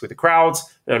connects with the crowds,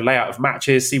 layout of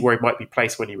matches, see where he might be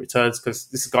placed when he returns. Because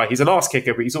this guy, he's an arse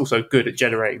kicker, but he's also good at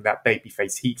generating that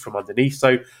babyface heat from underneath.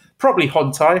 So probably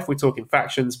Hontai if we're talking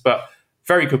factions, but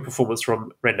very good performance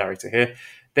from Ren Narita here.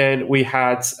 Then we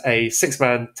had a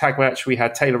 6-man tag match. We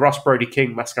had Taylor Rush, Brody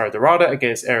King, Mascara Dorada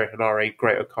against Aaron Henare,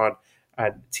 Great-O-Khan,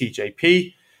 and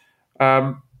TJP.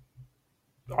 I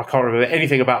can't remember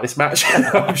anything about this match.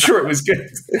 I'm sure it was good.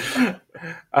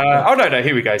 No,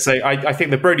 here we go. So I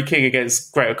think the Brody King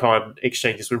against Great-O-Khan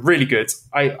exchanges were really good.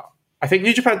 I think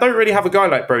New Japan don't really have a guy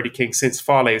like Brody King since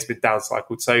Fale has been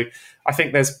downcycled. So I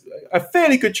think there's a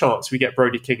fairly good chance we get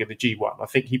Brody King in the G1. I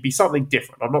think he'd be something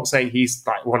different. I'm not saying he's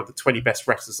like one of the 20 best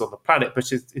wrestlers on the planet,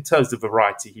 but in terms of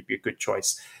variety, he'd be a good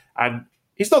choice. And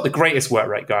he's not the greatest work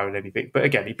rate guy or anything, but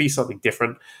again, he'd be something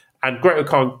different. And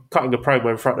Great-O-Khan cutting a promo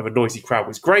in front of a noisy crowd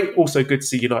was great. Also good to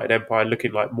see United Empire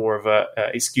looking like more of a,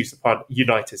 excuse the pun,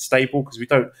 United stable, because we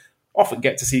don't often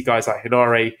get to see guys like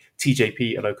Henare,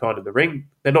 TJP, and O'Khan in the ring.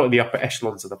 They're not in the upper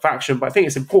echelons of the faction, but I think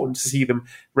it's important to see them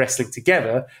wrestling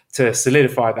together to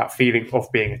solidify that feeling of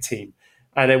being a team.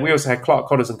 And then we also had Clark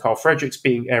Connors and Carl Fredericks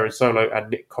beating Aaron Solo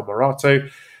and Nick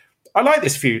Comoroto. I like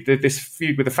this feud with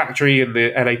the Factory and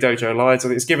the LA Dojo Alliance. I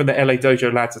think it's given the LA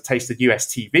Dojo lads a taste of US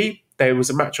TV. There was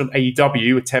a match on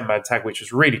AEW, a 10-man tag, which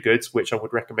was really good, which I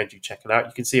would recommend you checking out.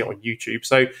 You can see it on YouTube.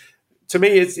 So to me,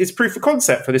 it's proof of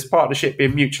concept for this partnership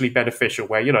being mutually beneficial,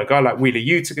 where, a guy like Wheeler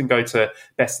Yuta can go to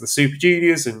Best of the Super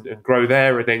Juniors and grow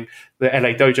there, and then the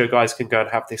LA Dojo guys can go and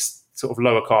have this sort of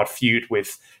lower card feud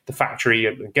with the Factory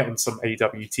and get on some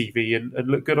AEW TV and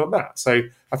look good on that. So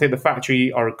I think the Factory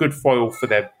are a good foil for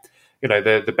their,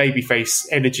 the babyface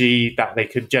energy that they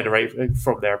can generate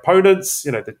from their opponents,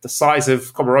 the size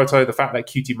of Komoroto, the fact that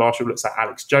QT Marshall looks like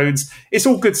Alex Jones. It's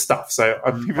all good stuff. So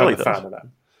I'm a fan of that.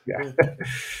 Yeah.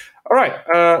 All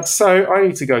right, so I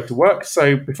need to go to work.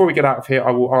 So before we get out of here,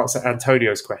 I will answer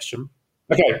Antonio's question.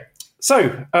 Okay,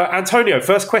 so Antonio,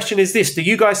 first question is this. Do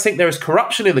you guys think there is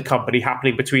corruption in the company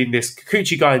happening between this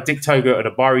Kikuchi guy and Dick Togo and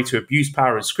Abari to abuse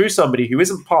power and screw somebody who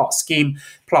isn't part scheme,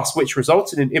 plus which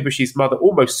resulted in Ibushi's mother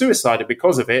almost suicided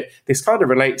because of it? This kind of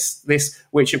relates this,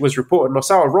 which it was reported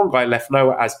Nosawa Rongai left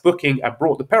Noah as booking and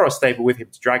brought the Perros stable with him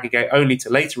to Dragon Gate, only to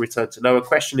later return to Noah.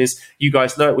 Question is, you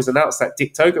guys know it was announced that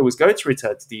Dick Togo was going to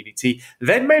return to DDT.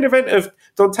 Then main event of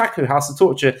Don Taku, House of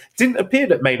Torture, didn't appear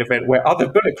at main event where other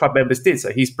Bullet Club members did.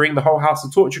 So he's bringing the whole House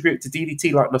of Torture group to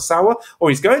DDT like Nosawa, or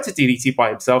he's going to DDT by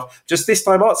himself. Just this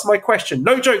time, answer my question.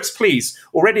 No jokes, please.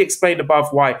 Already explained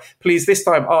above why. Please, this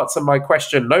time, answer my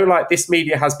question. No, like this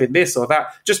media has been this or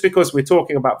that. Just because we're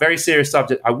talking about very serious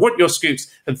subject, I want your scoops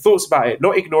and thoughts about it,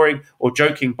 not ignoring or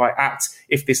joking by act.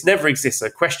 If this never exists, a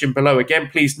question below. Again,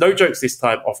 please, no jokes this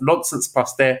time. Of nonsense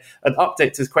plus there. An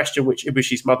update to the question which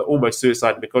Ibushi's mother almost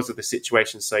suicided because of the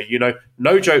situation. So,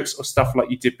 no jokes or stuff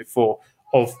like you did before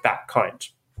of that kind.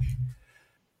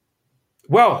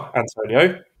 Well,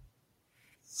 Antonio,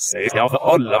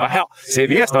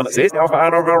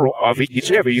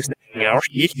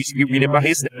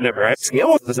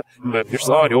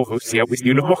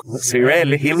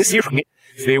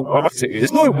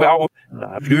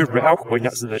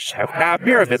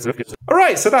 all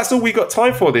right, so that's all we got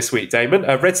time for this week, Damon.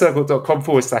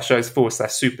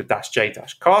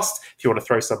 redcircle.com/shows/super-j-cast. If you want to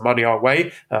throw some money our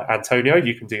way, Antonio,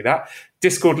 you can do that.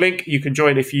 Discord link, you can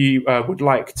join if you would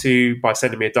like to by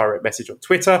sending me a direct message on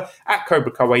Twitter at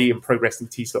Cobra Kawaii and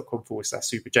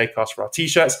progresslingtees.com/super-jcast for our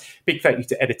t-shirts. Big thank you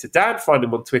to editor Dan. Find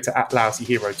him on Twitter at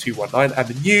LousyHero219. And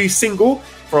the new single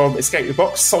from Escape the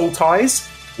Box, Soul Ties,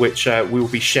 which we will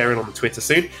be sharing on the Twitter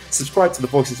soon. Subscribe to the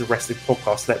Voices of Wrestling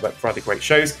podcast network for other great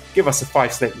shows. Give us a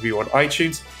 5-star review on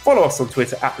iTunes. Follow us on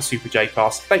Twitter at the Super J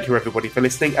Cast. Thank you everybody for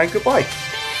listening, and goodbye.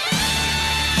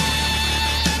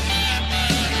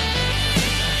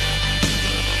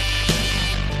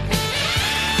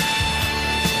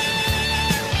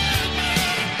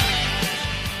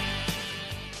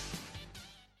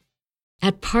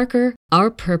 At Parker,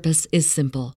 our purpose is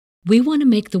simple. We want to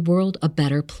make the world a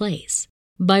better place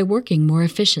by working more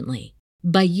efficiently,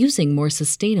 by using more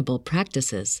sustainable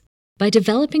practices, by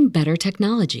developing better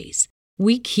technologies.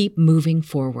 We keep moving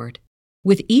forward.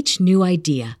 With each new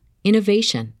idea,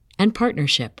 innovation, and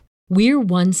partnership, we're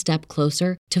one step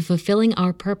closer to fulfilling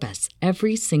our purpose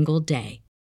every single day.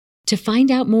 To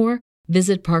find out more,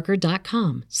 visit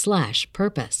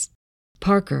parker.com/purpose.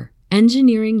 Parker,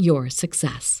 engineering your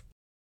success.